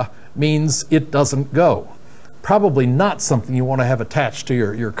 Nova means it doesn't go. Probably not something you want to have attached to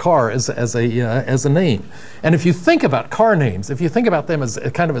your car as a name. And if you think about car names, if you think about them as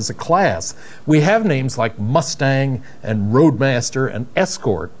kind of as a class, we have names like Mustang and Roadmaster and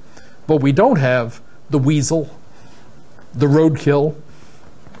Escort, but we don't have the Weasel, the Roadkill,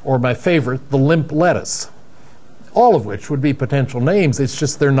 or my favorite, the Limp Lettuce. All of which would be potential names. It's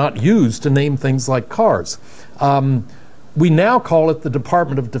just they're not used to name things like cars. We now call it the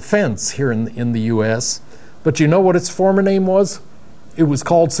Department of Defense here in the U.S., but you know what its former name was? It was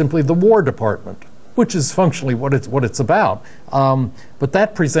called simply the War Department, which is functionally what it's about. But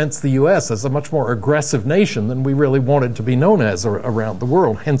that presents the U.S. as a much more aggressive nation than we really wanted to be known as around the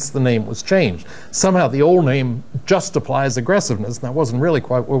world, hence the name was changed. Somehow the old name just applies aggressiveness, and that wasn't really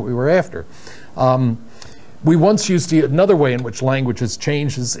quite what we were after. We once used to, another way in which language has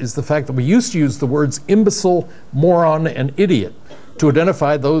changed is the fact that we used to use the words imbecile, moron, and idiot to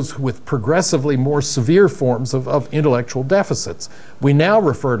identify those with progressively more severe forms of intellectual deficits. We now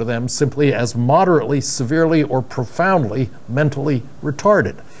refer to them simply as moderately, severely, or profoundly mentally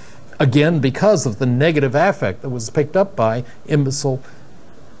retarded. Again, because of the negative affect that was picked up by imbecile,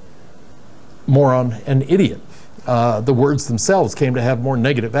 moron, and idiot. The words themselves came to have more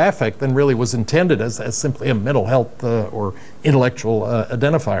negative affect than really was intended as simply a mental health or intellectual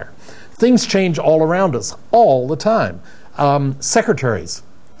identifier. Things change all around us all the time. Secretaries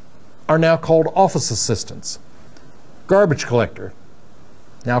are now called office assistants. Garbage collector,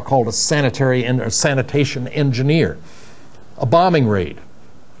 now called a sanitation engineer. A bombing raid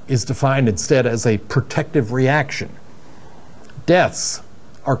is defined instead as a protective reaction. Deaths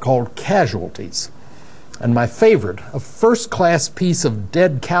are called casualties. And my favorite, a first-class piece of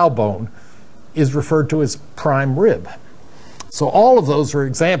dead cow bone, is referred to as prime rib. So all of those are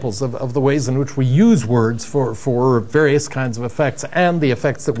examples of the ways in which we use words for various kinds of effects and the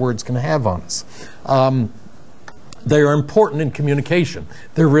effects that words can have on us. They are important in communication.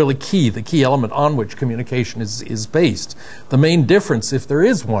 They're really key, the key element on which communication is based. The main difference, if there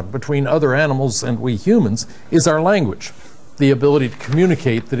is one, between other animals and we humans is our language, the ability to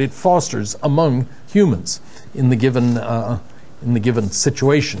communicate that it fosters among humans in the given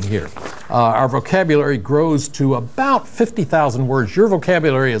situation here. Our vocabulary grows to about 50,000 words. Your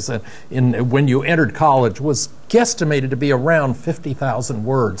vocabulary when you entered college was guesstimated to be around 50,000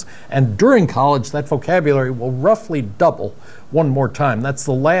 words. And during college, that vocabulary will roughly double one more time. That's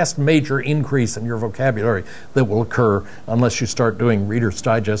the last major increase in your vocabulary that will occur unless you start doing Reader's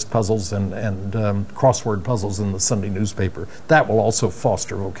Digest puzzles and crossword puzzles in the Sunday newspaper. That will also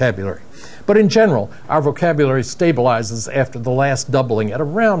foster vocabulary. But in general, our vocabulary stabilizes after the last doubling at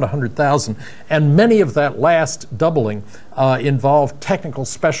around 100,000, and many of that last doubling involve technical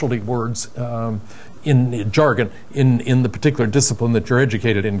specialty words in jargon in the particular discipline that you're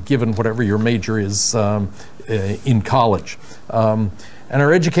educated in, given whatever your major is in college. And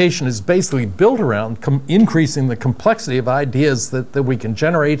our education is basically built around increasing the complexity of ideas that we can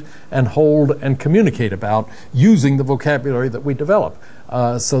generate and hold and communicate about using the vocabulary that we develop.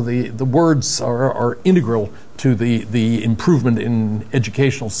 So the words are integral to the improvement in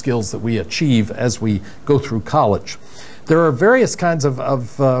educational skills that we achieve as we go through college. There are various kinds of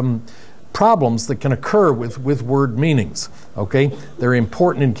problems that can occur with word meanings. Okay, they're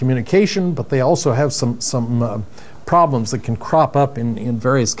important in communication, but they also have some problems that can crop up in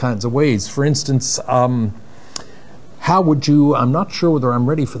various kinds of ways. For instance, How would you, I'm not sure whether I'm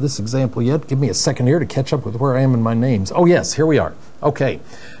ready for this example yet. Give me a second here to catch up with where I am in my names. Oh yes, here we are. Okay.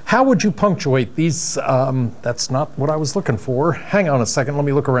 How would you punctuate these? That's not what I was looking for. Hang on a second, let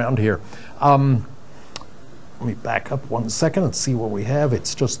me look around here. Let me back up 1 second and see what we have.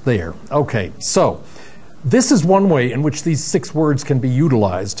 It's just there. Okay, so this is one way in which these 6 words can be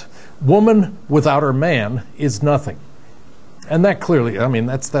utilized. Woman without her man is nothing. And that clearly, I mean,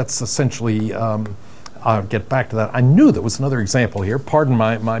 that's essentially, I'll get back to that. I knew there was another example here. Pardon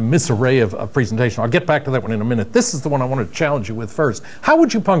my misarray of presentation. I'll get back to that one in a minute. This is the one I want to challenge you with first. How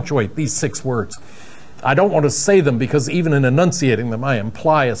would you punctuate these 6 words? I don't want to say them because even in enunciating them, I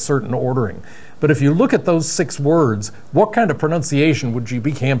imply a certain ordering. But if you look at those 6 words, what kind of pronunciation would you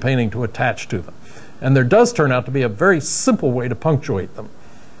be campaigning to attach to them? And there does turn out to be a very simple way to punctuate them.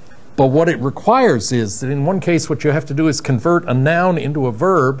 But what it requires is that in one case, what you have to do is convert a noun into a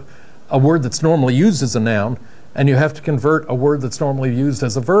verb, a word that's normally used as a noun, and you have to convert a word that's normally used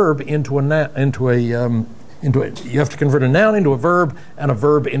as a verb into a you have to convert a noun into a verb and a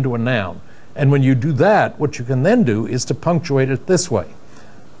verb into a noun. And when you do that, what you can then do is to punctuate it this way.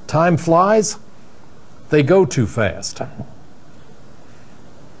 Time flies, they go too fast.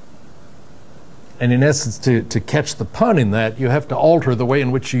 And in essence, to catch the pun in that, you have to alter the way in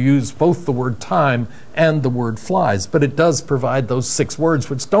which you use both the word time and the word flies. But it does provide those 6 words,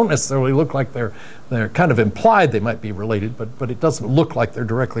 which don't necessarily look like they're kind of implied they might be related, but it doesn't look like they're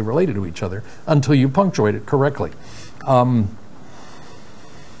directly related to each other until you punctuate it correctly. And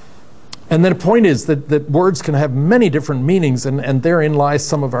then the point is that words can have many different meanings, and therein lies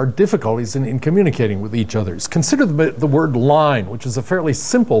some of our difficulties in communicating with each other. Consider the word line, which is a fairly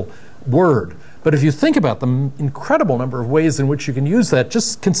simple word. But if you think about the incredible number of ways in which you can use that,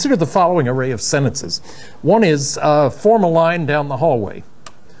 just consider the following array of sentences. One is, form a line down the hallway.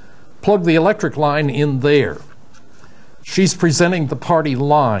 Plug the electric line in there. She's presenting the party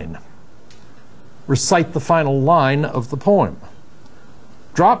line. Recite the final line of the poem.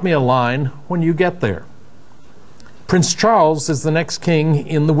 Drop me a line when you get there. Prince Charles is the next king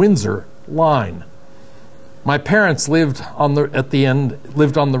in the Windsor line. My parents lived on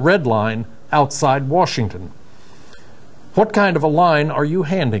the red line outside Washington. What kind of a line are you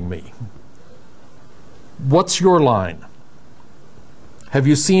handing me? What's your line? Have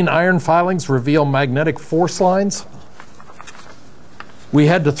you seen iron filings reveal magnetic force lines? We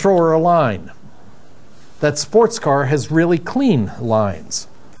had to throw her a line. That sports car has really clean lines.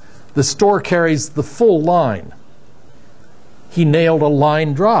 The store carries the full line. He nailed a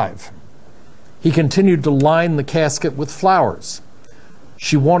line drive. He continued to line the casket with flowers.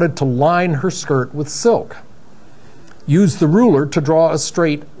 She wanted to line her skirt with silk. Use the ruler to draw a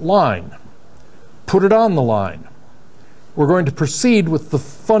straight line. Put it on the line. We're going to proceed with the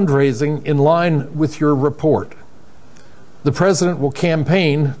fundraising in line with your report. The president will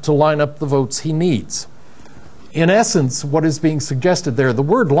campaign to line up the votes he needs. In essence, what is being suggested there, the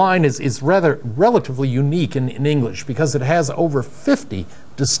word line is relatively unique in English because it has over 50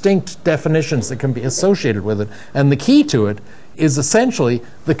 distinct definitions that can be associated with it. And the key to it is essentially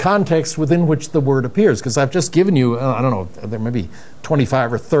the context within which the word appears. Because I've just given you, I don't know, there may be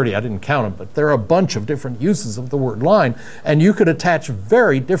 25 or 30, I didn't count them, but there are a bunch of different uses of the word line, and you could attach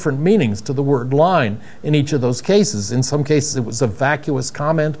very different meanings to the word line in each of those cases. In some cases it was a vacuous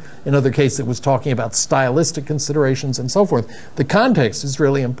comment, in other cases it was talking about stylistic considerations and so forth. The context is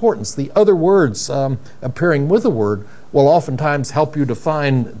really important. The other words appearing with a word will oftentimes help you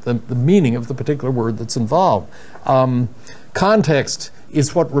define the meaning of the particular word that's involved. Context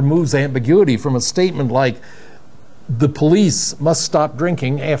is what removes ambiguity from a statement like, the police must stop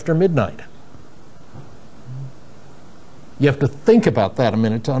drinking after midnight. You have to think about that a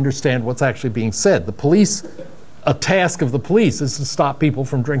minute to understand what's actually being said. The police, a task of the police is to stop people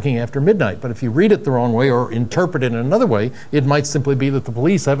from drinking after midnight. But if you read it the wrong way or interpret it in another way, it might simply be that the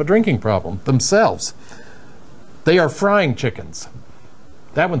police have a drinking problem themselves. They are frying chickens.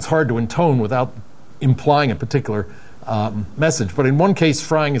 That one's hard to intone without implying a particular message. But in one case,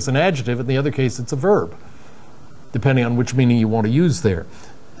 frying is an adjective. In the other case, it's a verb, depending on which meaning you want to use there.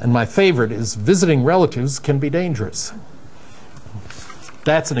 And my favorite is, visiting relatives can be dangerous.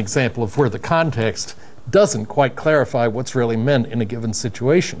 That's an example of where the context doesn't quite clarify what's really meant in a given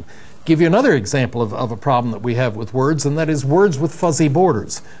situation. Give you another example of a problem that we have with words, and that is words with fuzzy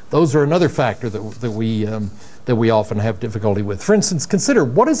borders. Those are another factor that we often have difficulty with. For instance, consider,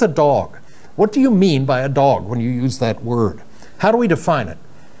 what is a dog? What do you mean by a dog when you use that word? How do we define it?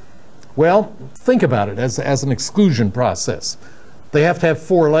 Well, think about it as an exclusion process. They have to have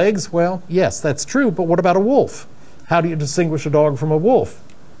 4 legs? Well, yes, that's true, but what about a wolf? How do you distinguish a dog from a wolf?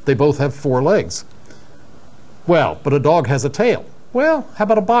 They both have 4 legs. Well, but a dog has a tail. Well, how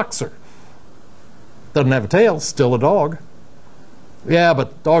about a boxer? Doesn't have a tail, still a dog. Yeah,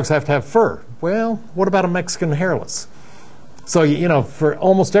 but dogs have to have fur. Well, what about a Mexican hairless? So, you know, for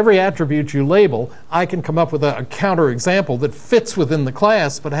almost every attribute you label, I can come up with a counterexample that fits within the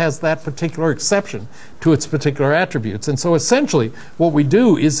class but has that particular exception to its particular attributes. And so essentially what we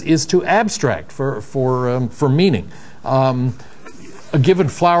do is to abstract for meaning. A given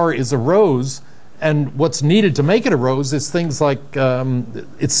flower is a rose, and what's needed to make it a rose is things like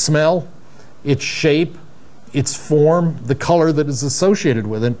its smell, its shape, its form, the color that is associated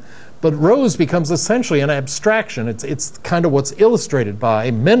with it. But rose becomes essentially an abstraction. It's kind of what's illustrated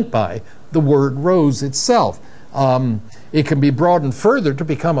by, meant by, the word rose itself. It can be broadened further to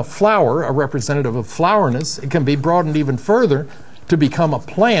become a flower, a representative of flowerness. It can be broadened even further to become a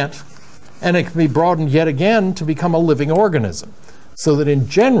plant, and it can be broadened yet again to become a living organism. So that in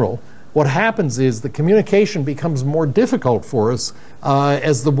general, what happens is the communication becomes more difficult for us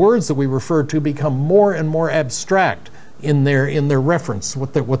as the words that we refer to become more and more abstract in their reference,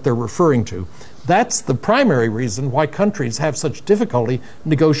 what they're referring to. That's the primary reason why countries have such difficulty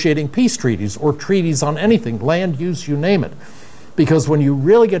negotiating peace treaties or treaties on anything, land use, you name it. Because when you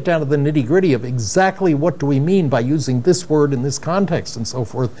really get down to the nitty-gritty of exactly what do we mean by using this word in this context and so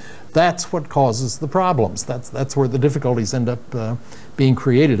forth, that's what causes the problems. That's where the difficulties end up being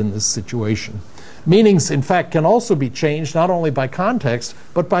created in this situation. Meanings, in fact, can also be changed not only by context,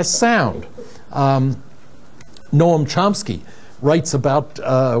 but by sound. Noam Chomsky writes about,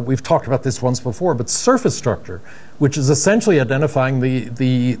 we've talked about this once before, but surface structure, which is essentially identifying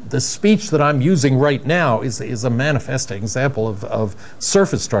the speech that I'm using right now is a manifesting example of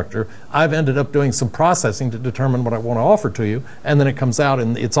surface structure. I've ended up doing some processing to determine what I want to offer to you, and then it comes out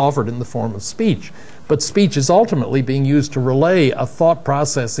and it's offered in the form of speech. But speech is ultimately being used to relay a thought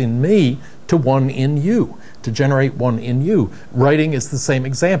process in me to one in you, to generate one in you. Writing is the same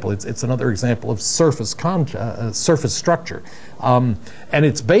example. It's another example of surface structure. And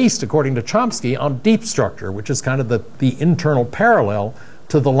it's based, according to Chomsky, on deep structure, which is kind of the internal parallel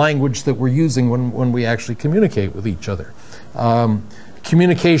to the language that we're using when we actually communicate with each other.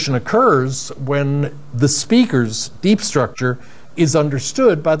 Communication occurs when the speaker's deep structure is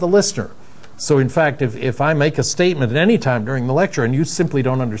understood by the listener. So in fact, if I make a statement at any time during the lecture and you simply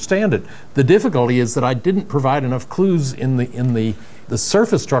don't understand it, the difficulty is that I didn't provide enough clues in the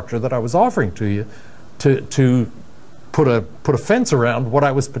surface structure that I was offering to you to put a fence around what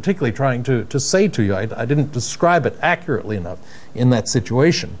I was particularly trying to say to you. I didn't describe it accurately enough in that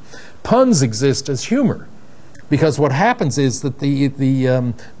situation. Puns exist as humor, because what happens is that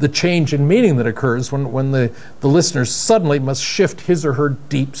the change in meaning that occurs when the listener suddenly must shift his or her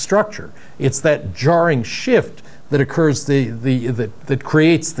deep structure. It's that jarring shift that occurs that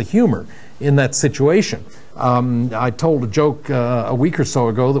creates the humor in that situation. I told a joke a week or so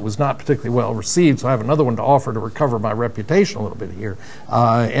ago that was not particularly well received, so I have another one to offer to recover my reputation a little bit here.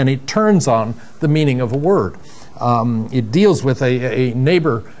 And it turns on the meaning of a word. It deals with a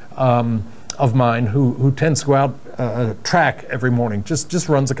neighbor of mine who tends to go out track every morning, just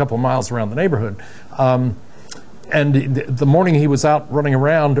runs a couple of miles around the neighborhood. And the morning he was out running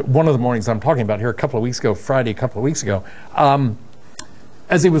around, one of the mornings I'm talking about here, a couple of weeks ago, Friday a couple of weeks ago,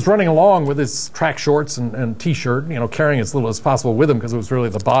 as he was running along with his track shorts and t-shirt, you know, carrying as little as possible with him because it was really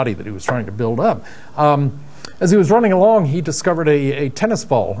the body that he was trying to build up. As he was running along, he discovered a tennis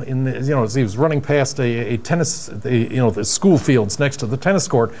ball as he was running past the school fields next to the tennis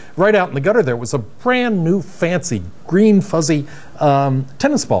court. Right out in the gutter there was a brand new fancy green fuzzy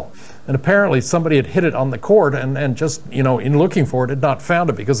tennis ball. And apparently somebody had hit it on the court and just, in looking for it, had not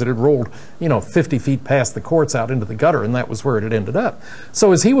found it because it had rolled, 50 feet past the courts out into the gutter, and that was where it had ended up.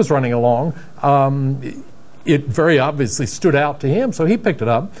 So as he was running along, it very obviously stood out to him, so he picked it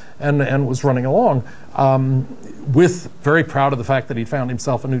up and was running along, very proud of the fact that he'd found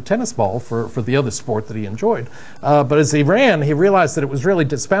himself a new tennis ball for the other sport that he enjoyed. But as he ran, he realized that it was really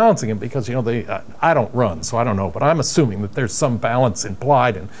disbalancing him because, I don't run, so I don't know, but I'm assuming that there's some balance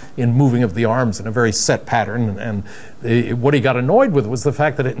implied in moving of the arms in a very set pattern. And what he got annoyed with was the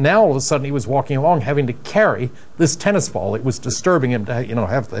fact that now all of a sudden he was walking along having to carry this tennis ball. It was disturbing him to,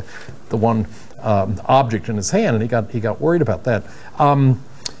 have the one object in his hand, and he got worried about that.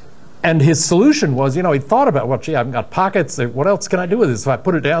 And his solution was, he thought about, well, gee, I've got pockets. What else can I do with this? If I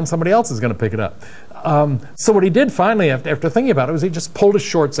put it down, somebody else is going to pick it up. So what he did finally, after thinking about it, was he just pulled his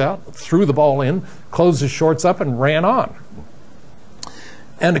shorts out, threw the ball in, closed his shorts up, and ran on.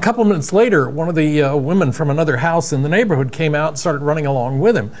 And a couple of minutes later, one of the women from another house in the neighborhood came out and started running along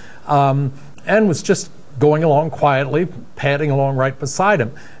with him, and was just going along quietly, padding along right beside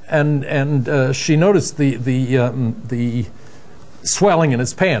him. and she noticed the swelling in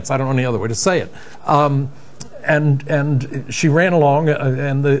his pants. I don't know any other way to say it. And she ran along,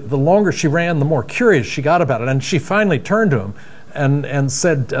 and the longer she ran, the more curious she got about it. And she finally turned to him and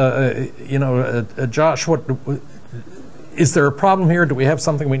said, you know, Josh, what is there a problem here? Do we have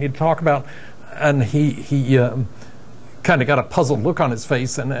something we need to talk about? And he kind of got a puzzled look on his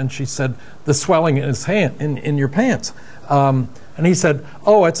face, and she said, the swelling in his hand, in your pants. And he said,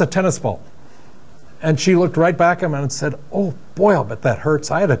 oh, it's a tennis ball. And she looked right back at him and said, oh boy, I'll bet that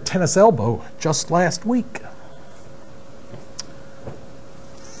hurts. I had a tennis elbow just last week.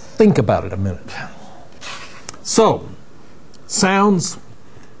 Think about it a minute. So, sounds,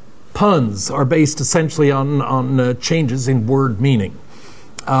 puns are based essentially on changes in word meaning.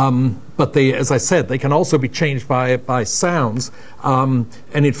 But they, as I said, they can also be changed by sounds. And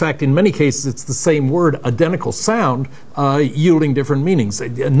in fact, in many cases, it's the same word, identical sound, yielding different meanings.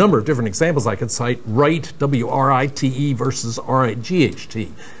 A number of different examples I could cite. Write, W-R-I-T-E versus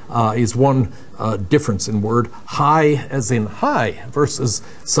R-I-G-H-T is one difference in word. High, as in high, versus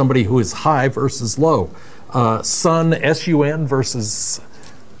somebody who is high versus low. Son, S-U-N, versus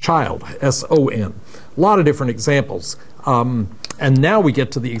child, S-O-N. A lot of different examples. And now we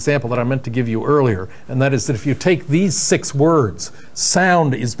get to the example that I meant to give you earlier, and that is that if you take these 6 words,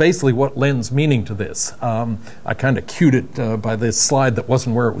 sound is basically what lends meaning to this. I kind of cued it by this slide that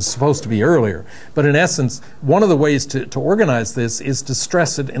wasn't where it was supposed to be earlier. But in essence, one of the ways to organize this is to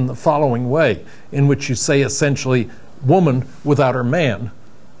stress it in the following way, in which you say essentially, woman without her man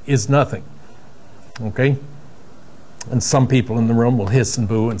is nothing. Okay? And some people in the room will hiss and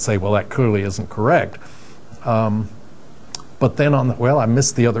boo and say, well, that clearly isn't correct. But then well, I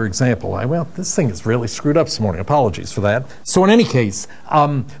missed the other example. Well, this thing is really screwed up this morning. Apologies for that. So in any case,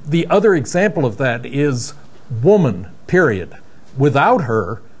 the other example of that is woman, period. Without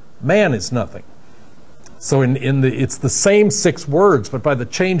her, man is nothing. So it's the same 6 words, but by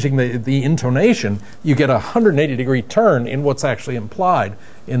changing the intonation, you get a 180-degree turn in what's actually implied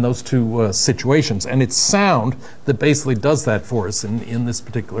in those 2 situations. And it's sound that basically does that for us in this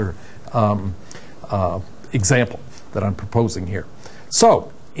particular example that I'm proposing here.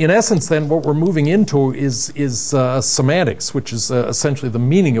 So, in essence then, what we're moving into is semantics, which is essentially the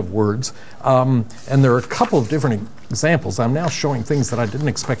meaning of words. And there are a couple of different examples. I'm now showing things that I didn't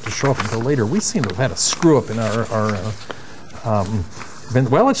expect to show up until later. We seem to have had a screw up in our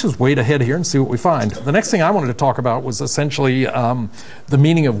well, let's just wait ahead here and see what we find. The next thing I wanted to talk about was essentially the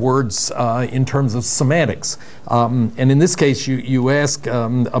meaning of words in terms of semantics. And in this case, you ask a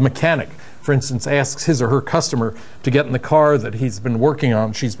mechanic, for instance, asks his or her customer to get in the car that she's been working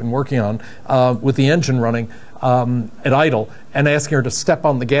on, with the engine running at idle, and asking her to step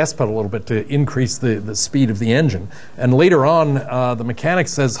on the gas pedal a little bit to increase the speed of the engine. And later on, the mechanic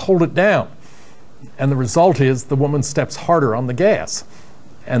says, hold it down. And the result is the woman steps harder on the gas.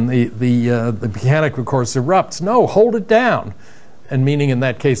 And the mechanic, of course, erupts, no, hold it down. And meaning in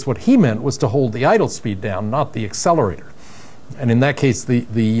that case, what he meant was to hold the idle speed down, not the accelerator. And in that case, the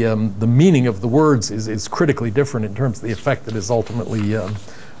meaning of the words is critically different in terms of the effect that is ultimately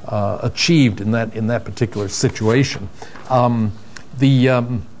achieved in that particular situation. There's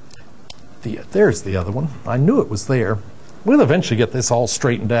the other one. I knew it was there. We'll eventually get this all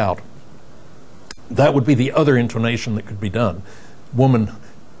straightened out. That would be the other intonation that could be done. Woman,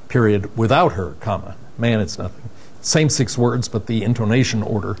 period, without her, comma, man, it's nothing. Same 6 words, but the intonation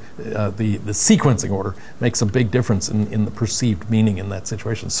order, the sequencing order, makes a big difference in the perceived meaning in that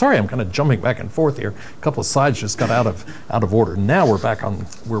situation. Sorry, I'm kind of jumping back and forth here. A couple of slides just got out of order. Now we're back on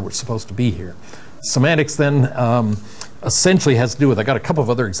where we're supposed to be here. Semantics then essentially has to do with, I got a couple of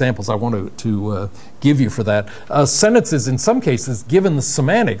other examples I want to give you for that. Sentences, in some cases, given the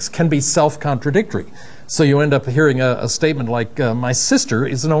semantics, can be self-contradictory. So you end up hearing a statement like, my sister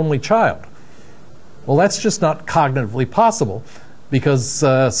is an only child. Well, that's just not cognitively possible, because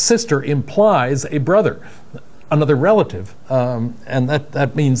sister implies a brother, another relative, and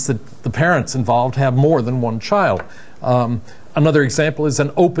that means that the parents involved have more than one child. Another example is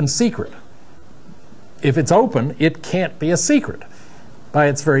an open secret. If it's open, it can't be a secret. By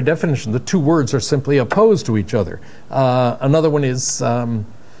its very definition, the 2 words are simply opposed to each other. Another one is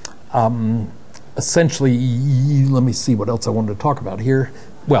essentially, let me see what else I wanted to talk about here.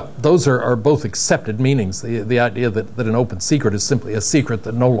 Well, those are both accepted meanings. The idea that an open secret is simply a secret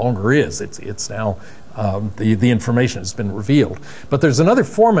that no longer is. It's now, the information has been revealed. But there's another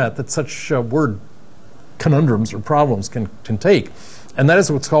format that such word conundrums or problems can take, and that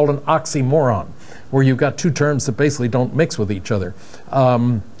is what's called an oxymoron, where you've got 2 terms that basically don't mix with each other.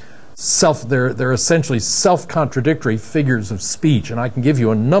 they're essentially self-contradictory figures of speech, and I can give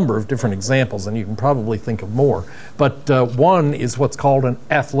you a number of different examples, and you can probably think of more. But one is what's called an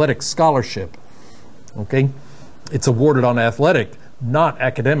athletic scholarship. Okay, it's awarded on athletic, not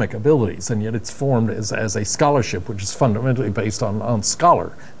academic abilities, and yet it's formed as a scholarship, which is fundamentally based on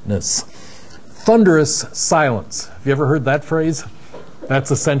scholarness. Thunderous silence. Have you ever heard that phrase?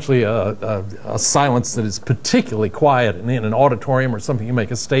 That's essentially a silence that is particularly quiet in an auditorium or something. You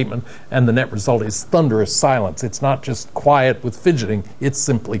make a statement and the net result is thunderous silence. It's not just quiet with fidgeting, it's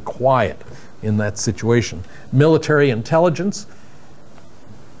simply quiet in that situation. Military intelligence,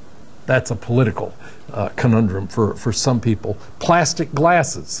 that's a political conundrum for some people. Plastic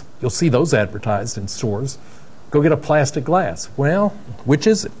glasses, you'll see those advertised in stores. Go get a plastic glass. Well, which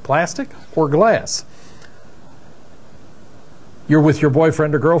is it, plastic or glass? You're with your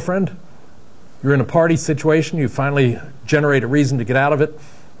boyfriend or girlfriend, you're in a party situation, you finally generate a reason to get out of it,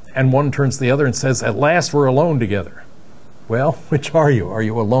 and one turns to the other and says, at last we're alone together. Well, which are you? Are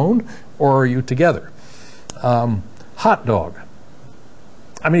you alone or are you together? Hot dog.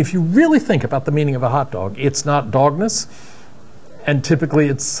 I mean, if you really think about the meaning of a hot dog, it's not dogness, and typically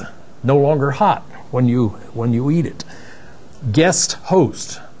it's no longer hot when you eat it. Guest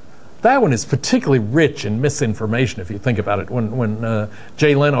host. That one is particularly rich in misinformation if you think about it. When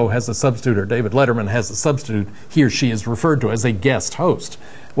Jay Leno has a substitute or David Letterman has a substitute, he or she is referred to as a guest host.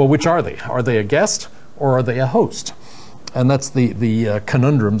 Well, which are they? Are they a guest or are they a host? And that's the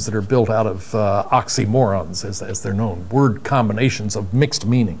conundrums that are built out of oxymorons, as they're known, word combinations of mixed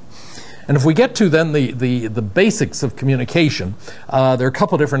meaning. And if we get to then the basics of communication, there are a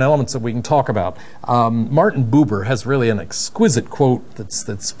couple different elements that we can talk about. Martin Buber has really an exquisite quote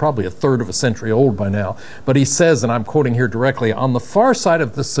that's probably a third of a century old by now, but he says, and I'm quoting here directly, on the far side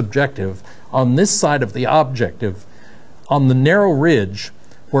of the subjective, on this side of the objective, on the narrow ridge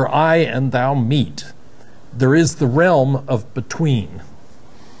where I and thou meet, there is the realm of between.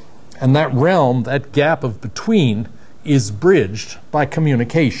 And that realm, that gap of between, is bridged by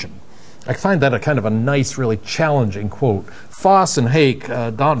communication. I find that a kind of a nice, really challenging quote. Foss and Hake,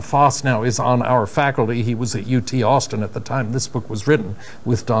 Don Foss now is on our faculty. He was at UT Austin at the time this book was written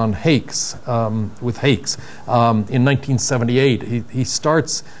with Don Hakes, in 1978. He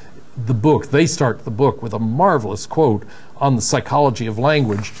starts the book, they start the book with a marvelous quote on the psychology of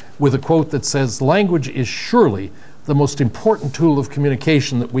language, with a quote that says, language is surely the most important tool of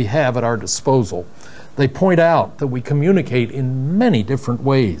communication that we have at our disposal. They point out that we communicate in many different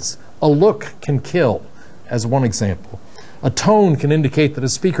ways. A look can kill, as one example. A tone can indicate that a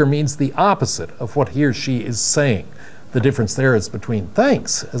speaker means the opposite of what he or she is saying. The difference there is between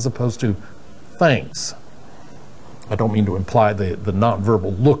thanks as opposed to thanks. I don't mean to imply the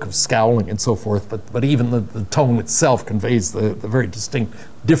nonverbal look of scowling and so forth, but even the tone itself conveys the very distinct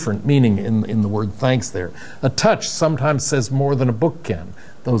different meaning in the word thanks there. A touch sometimes says more than a book can,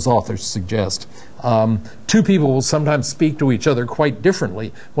 those authors suggest. Two people will sometimes speak to each other quite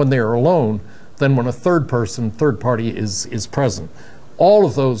differently when they are alone than when a third party is present. All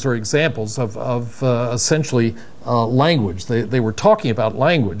of those are examples of essentially language. They were talking about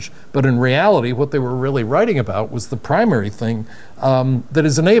language, but in reality what they were really writing about was the primary thing that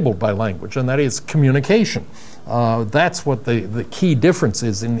is enabled by language, and that is communication. That's what the key difference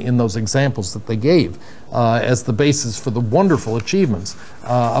is in those examples that they gave as the basis for the wonderful achievements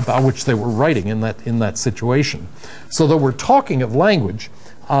about which they were writing in that situation. So though we're talking of language,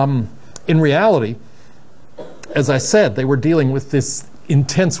 in reality, as I said, they were dealing with this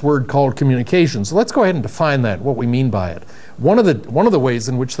intense word called communication. So let's go ahead and define that, what we mean by it. One of the ways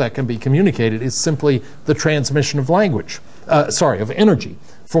in which that can be communicated is simply the transmission of of energy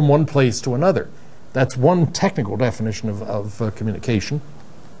from one place to another. That's one technical definition of communication.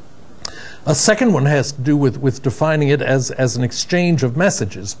 A second one has to do with defining it as an exchange of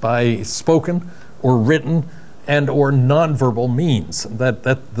messages by spoken or written and or nonverbal means. That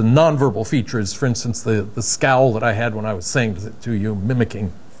the nonverbal feature is, for instance, the scowl that I had when I was saying to you,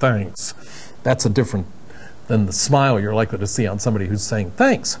 mimicking thanks. That's a different than the smile you're likely to see on somebody who's saying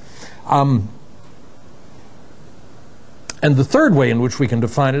thanks. And the third way in which we can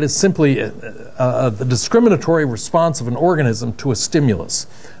define it is simply the discriminatory response of an organism to a stimulus.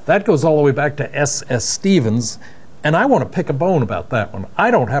 That goes all the way back to S.S. Stevens, and I want to pick a bone about that one.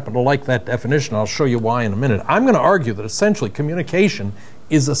 I don't happen to like that definition. I'll show you why in a minute. I'm going to argue that essentially communication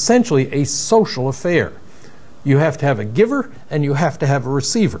is essentially a social affair. You have to have a giver and you have to have a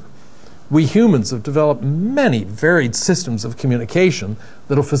receiver. We humans have developed many varied systems of communication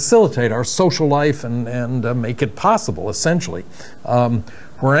that will facilitate our social life and make it possible, essentially.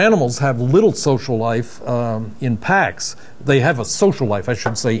 Where animals have little social life in packs, they have a social life, I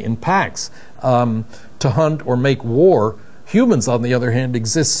should say, in packs to hunt or make war. Humans, on the other hand,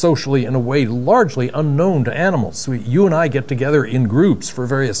 exist socially in a way largely unknown to animals. So you and I get together in groups for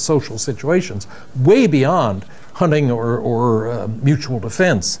various social situations, way beyond hunting or mutual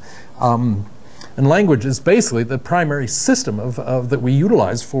defense. And language is basically the primary system that we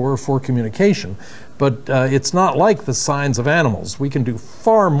utilize for communication. But it's not like the signs of animals. We can do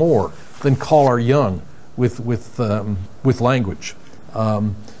far more than call our young with language.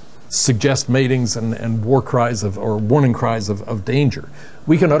 Suggest matings and war cries or warning cries of danger.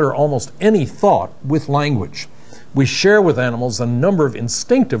 We can utter almost any thought with language. We share with animals a number of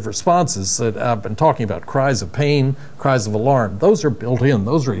instinctive responses that I've been talking about, cries of pain, cries of alarm. Those are built in,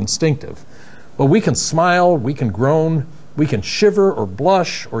 those are instinctive. But we can smile, we can groan, we can shiver or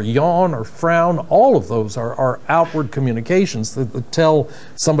blush or yawn or frown. All of those are outward communications that tell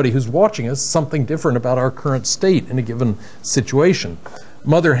somebody who's watching us something different about our current state in a given situation.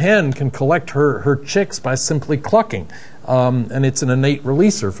 Mother hen can collect her chicks by simply clucking, and it's an innate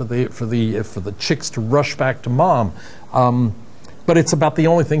releaser for the chicks to rush back to mom. But it's about the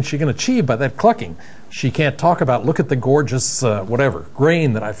only thing she can achieve by that clucking. She can't talk about, look at the gorgeous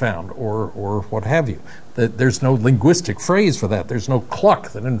grain that I found, or what have you. There's no linguistic phrase for that. There's no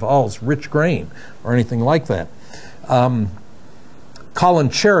cluck that involves rich grain or anything like that. Colin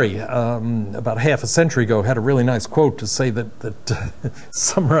Cherry, about half a century ago, had a really nice quote to say that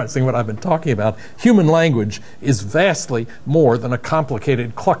summarizing what I've been talking about, human language is vastly more than a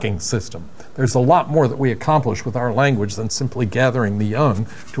complicated clucking system. There's a lot more that we accomplish with our language than simply gathering the young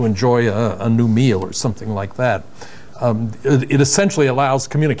to enjoy a new meal or something like that. It essentially allows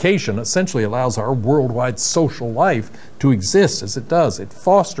communication, essentially allows our worldwide social life to exist as it does. It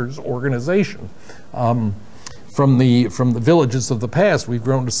fosters organization. From the villages of the past, we've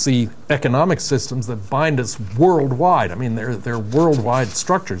grown to see economic systems that bind us worldwide. I mean, they're worldwide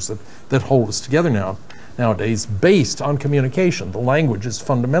structures that hold us together nowadays, based on communication. The language is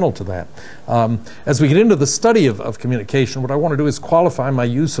fundamental to that. As we get into the study of communication, what I want to do is qualify my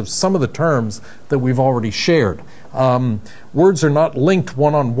use of some of the terms that we've already shared. Words are not linked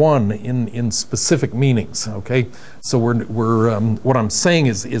one-on-one in specific meanings, okay? So what I'm saying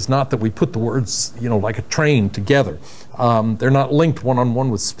is not that we put the words, like a train together. They're not linked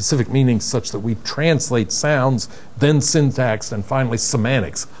one-on-one with specific meanings such that we translate sounds, then syntax, and finally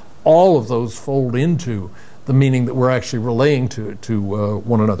semantics. All of those fold into the meaning that we're actually relaying to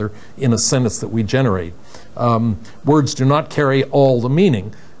one another in a sentence that we generate. Words do not carry all the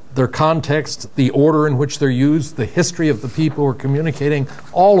meaning. Their context, the order in which they're used, the history of the people who are communicating,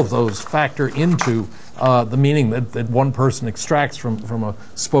 all of those factor into the meaning that one person extracts from a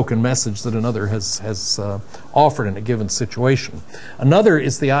spoken message that another has offered in a given situation. Another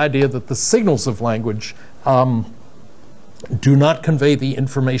is the idea that the signals of language do not convey the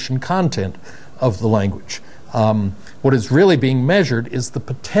information content of the language. What is really being measured is the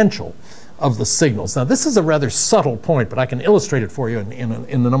potential of the signals. Now, this is a rather subtle point, but I can illustrate it for you in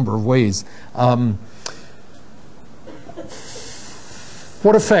a number of ways.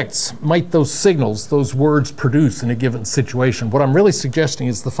 What effects might those signals, those words, produce in a given situation? What I'm really suggesting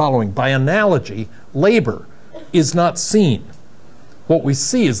is the following. By analogy, labor is not seen. What we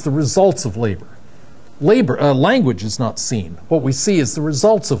see is the results of labor. Language is not seen. What we see is the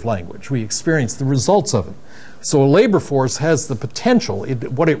results of language. We experience the results of it. So a labor force has the potential,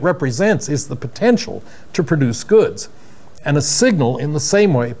 what it represents is the potential to produce goods. And a signal, in the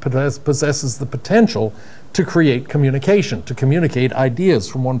same way, possesses the potential to create communication, to communicate ideas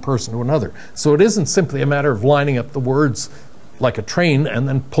from one person to another. So it isn't simply a matter of lining up the words like a train and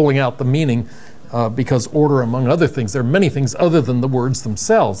then pulling out the meaning because order, among other things, there are many things other than the words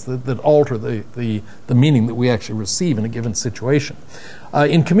themselves that alter the meaning that we actually receive in a given situation.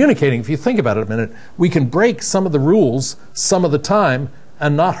 In communicating, if you think about it a minute, we can break some of the rules some of the time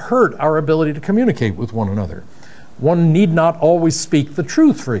and not hurt our ability to communicate with one another. One need not always speak the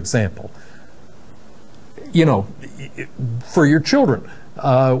truth, for example. For your children,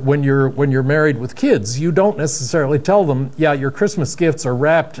 when you're married with kids, you don't necessarily tell them, yeah, your Christmas gifts are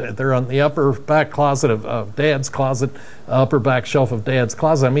wrapped, they're on the upper back closet of Dad's closet, upper back shelf of Dad's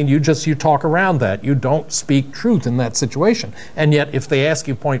closet. I mean, you talk around that. You don't speak truth in that situation. And yet, if they ask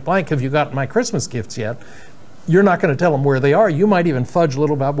you point blank, have you gotten my Christmas gifts yet? You're not going to tell them where they are. You might even fudge a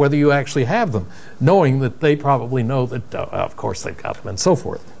little about whether you actually have them, knowing that they probably know that, of course, they've got them and so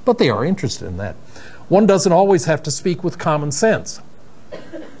forth. But they are interested in that. One doesn't always have to speak with common sense.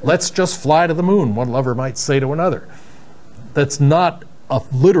 Let's just fly to the moon, one lover might say to another. That's not a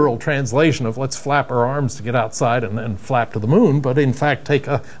literal translation of let's flap our arms to get outside and then flap to the moon, but in fact take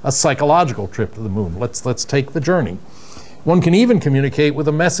a psychological trip to the moon. Let's take the journey. One can even communicate with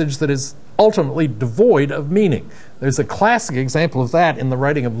a message that is ultimately devoid of meaning. There's a classic example of that in the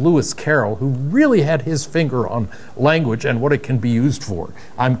writing of Lewis Carroll, who really had his finger on language and what it can be used for.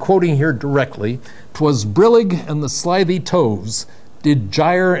 I'm quoting here directly. "'Twas brillig and the slithy toves did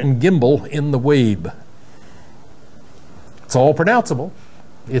gyre and gimble in the wabe." It's all pronounceable.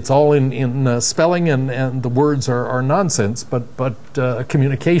 It's all in spelling, and the words are nonsense, but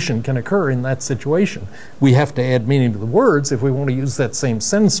communication can occur in that situation. We have to add meaning to the words if we want to use that same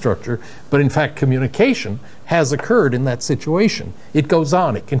sentence structure, but in fact communication has occurred in that situation. It goes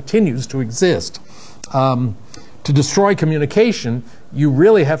on. It continues to exist. To destroy communication, you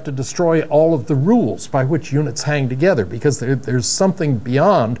really have to destroy all of the rules by which units hang together, because there's something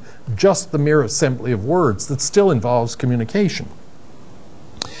beyond just the mere assembly of words that still involves communication.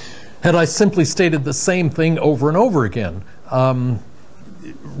 Had I simply stated the same thing over and over again,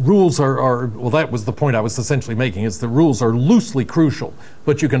 rules well, that was the point I was essentially making, is the rules are loosely crucial,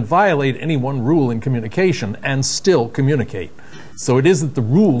 but you can violate any one rule in communication and still communicate. So it isn't the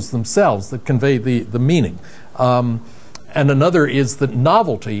rules themselves that convey the meaning. And another is that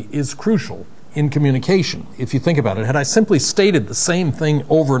novelty is crucial in communication. If you think about it, had I simply stated the same thing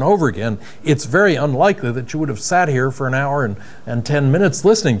over and over again, it's very unlikely that you would have sat here for an hour and 10 minutes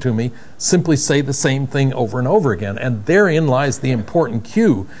listening to me simply say the same thing over and over again. And therein lies the important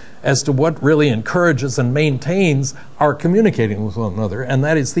cue as to what really encourages and maintains our communicating with one another, and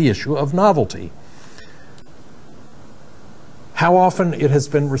that is the issue of novelty. How often it has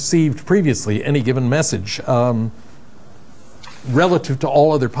been received previously, any given message, relative to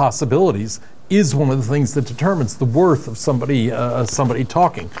all other possibilities, is one of the things that determines the worth of somebody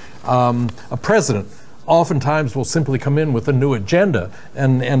talking. A president oftentimes will simply come in with a new agenda,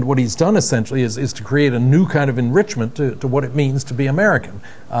 and what he's done essentially is to create a new kind of enrichment to what it means to be American.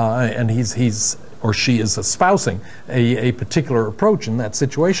 And he's or she is espousing a particular approach in that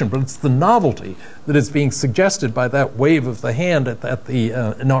situation, but it's the novelty that is being suggested by that wave of the hand at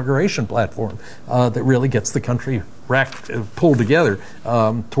the inauguration platform that really gets the country pulled together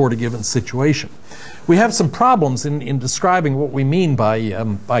toward a given situation. We have some problems in describing what we mean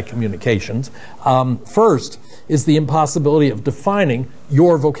by communications. First is the impossibility of defining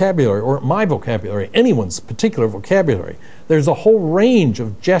your vocabulary or my vocabulary, anyone's particular vocabulary. There's a whole range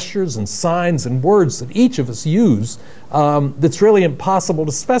of gestures and signs and words that each of us use that's really impossible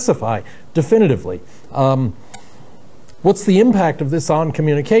to specify definitively. What's the impact of this on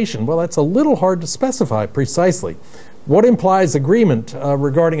communication? Well, that's a little hard to specify precisely. What implies agreement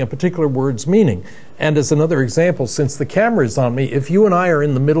regarding a particular word's meaning? And as another example, since the camera is on me, if you and I are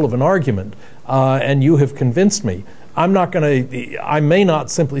in the middle of an argument and you have convinced me, I may not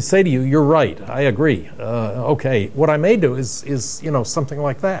simply say to you, "You're right, I agree." Okay, what I may do is something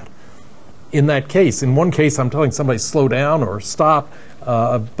like that. In that case, in one case, I'm telling somebody slow down or stop,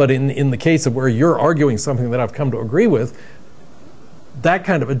 but in the case of where you're arguing something that I've come to agree with, that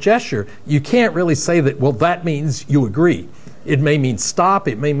kind of a gesture, you can't really say that, well, that means you agree. It may mean stop,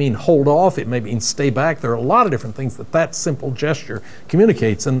 it may mean hold off, it may mean stay back. There are a lot of different things that simple gesture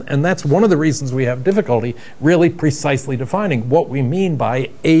communicates, and that's one of the reasons we have difficulty really precisely defining what we mean by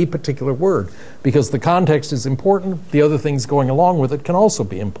a particular word, because the context is important, the other things going along with it can also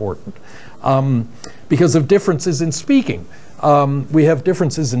be important. Because of differences in speaking. We have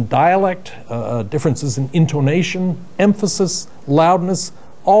differences in dialect, differences in intonation, emphasis, loudness,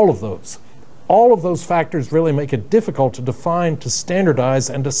 all of those. All of those factors really make it difficult to define, to standardize,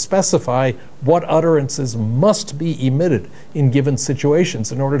 and to specify what utterances must be emitted in given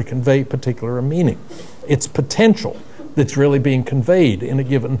situations in order to convey particular meaning. It's potential that's really being conveyed in a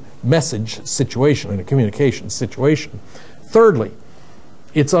given message situation, in a communication situation. Thirdly,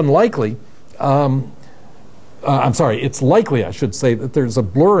 it's likely, I should say, that there's a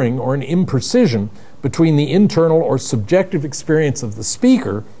blurring or an imprecision between the internal or subjective experience of the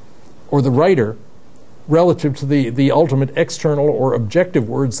speaker or the writer relative to the ultimate external or objective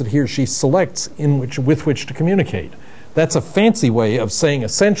words that he or she selects with which to communicate. That's a fancy way of saying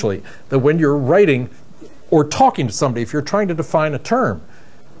essentially that when you're writing or talking to somebody, if you're trying to define a term,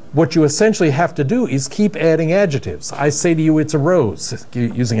 what you essentially have to do is keep adding adjectives. I say to you, it's a rose,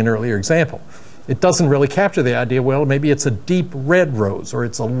 using an earlier example. It doesn't really capture the idea, well, maybe it's a deep red rose, or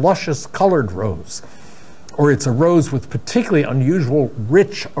it's a luscious colored rose, or it's a rose with particularly unusual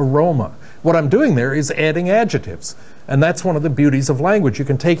rich aroma. What I'm doing there is adding adjectives, and that's one of the beauties of language. You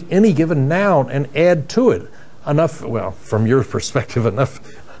can take any given noun and add to it enough, well, from your perspective, enough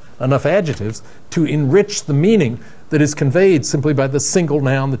enough adjectives to enrich the meaning that is conveyed simply by the single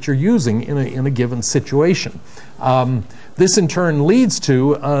noun that you're using in a given situation. This in turn leads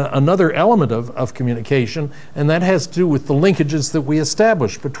to another element of communication, and that has to do with the linkages that we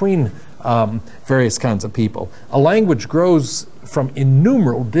establish between various kinds of people. A language grows from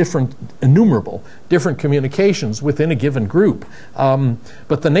innumerable different communications within a given group.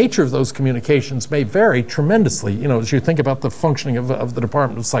 But the nature of those communications may vary tremendously. You know, as you think about the functioning of the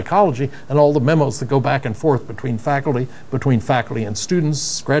Department of Psychology and all the memos that go back and forth between faculty and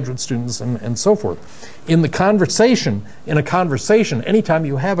students, graduate students, and so forth. In a conversation, anytime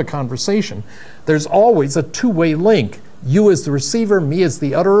you have a conversation, there's always a two-way link. You as the receiver, me as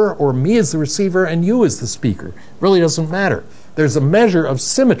the utterer, or me as the receiver and you as the speaker. Really doesn't matter. There's a measure of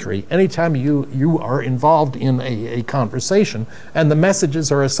symmetry anytime you are involved in a conversation, and the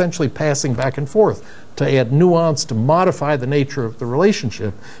messages are essentially passing back and forth to add nuance, to modify the nature of the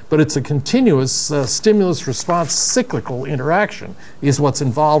relationship. But it's a continuous stimulus-response cyclical interaction is what's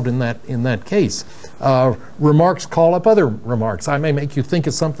involved in that case. Remarks call up other remarks. I may make you think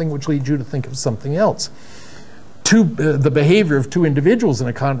of something which leads you to think of something else. The behavior of two individuals in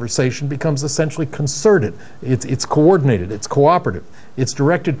a conversation becomes essentially concerted. It's coordinated, it's cooperative, it's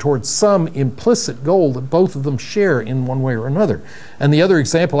directed towards some implicit goal that both of them share in one way or another. And the other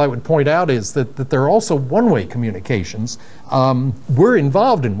example I would point out is that there are also one-way communications. We're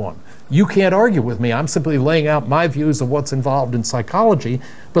involved in one. You can't argue with me. I'm simply laying out my views of what's involved in psychology,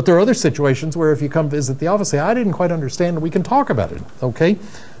 but there are other situations where if you come visit the office, say, I didn't quite understand, and we can talk about it, okay?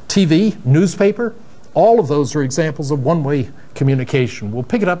 TV, newspaper, all of those are examples of one-way communication. We'll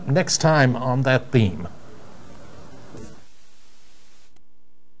pick it up next time on that theme.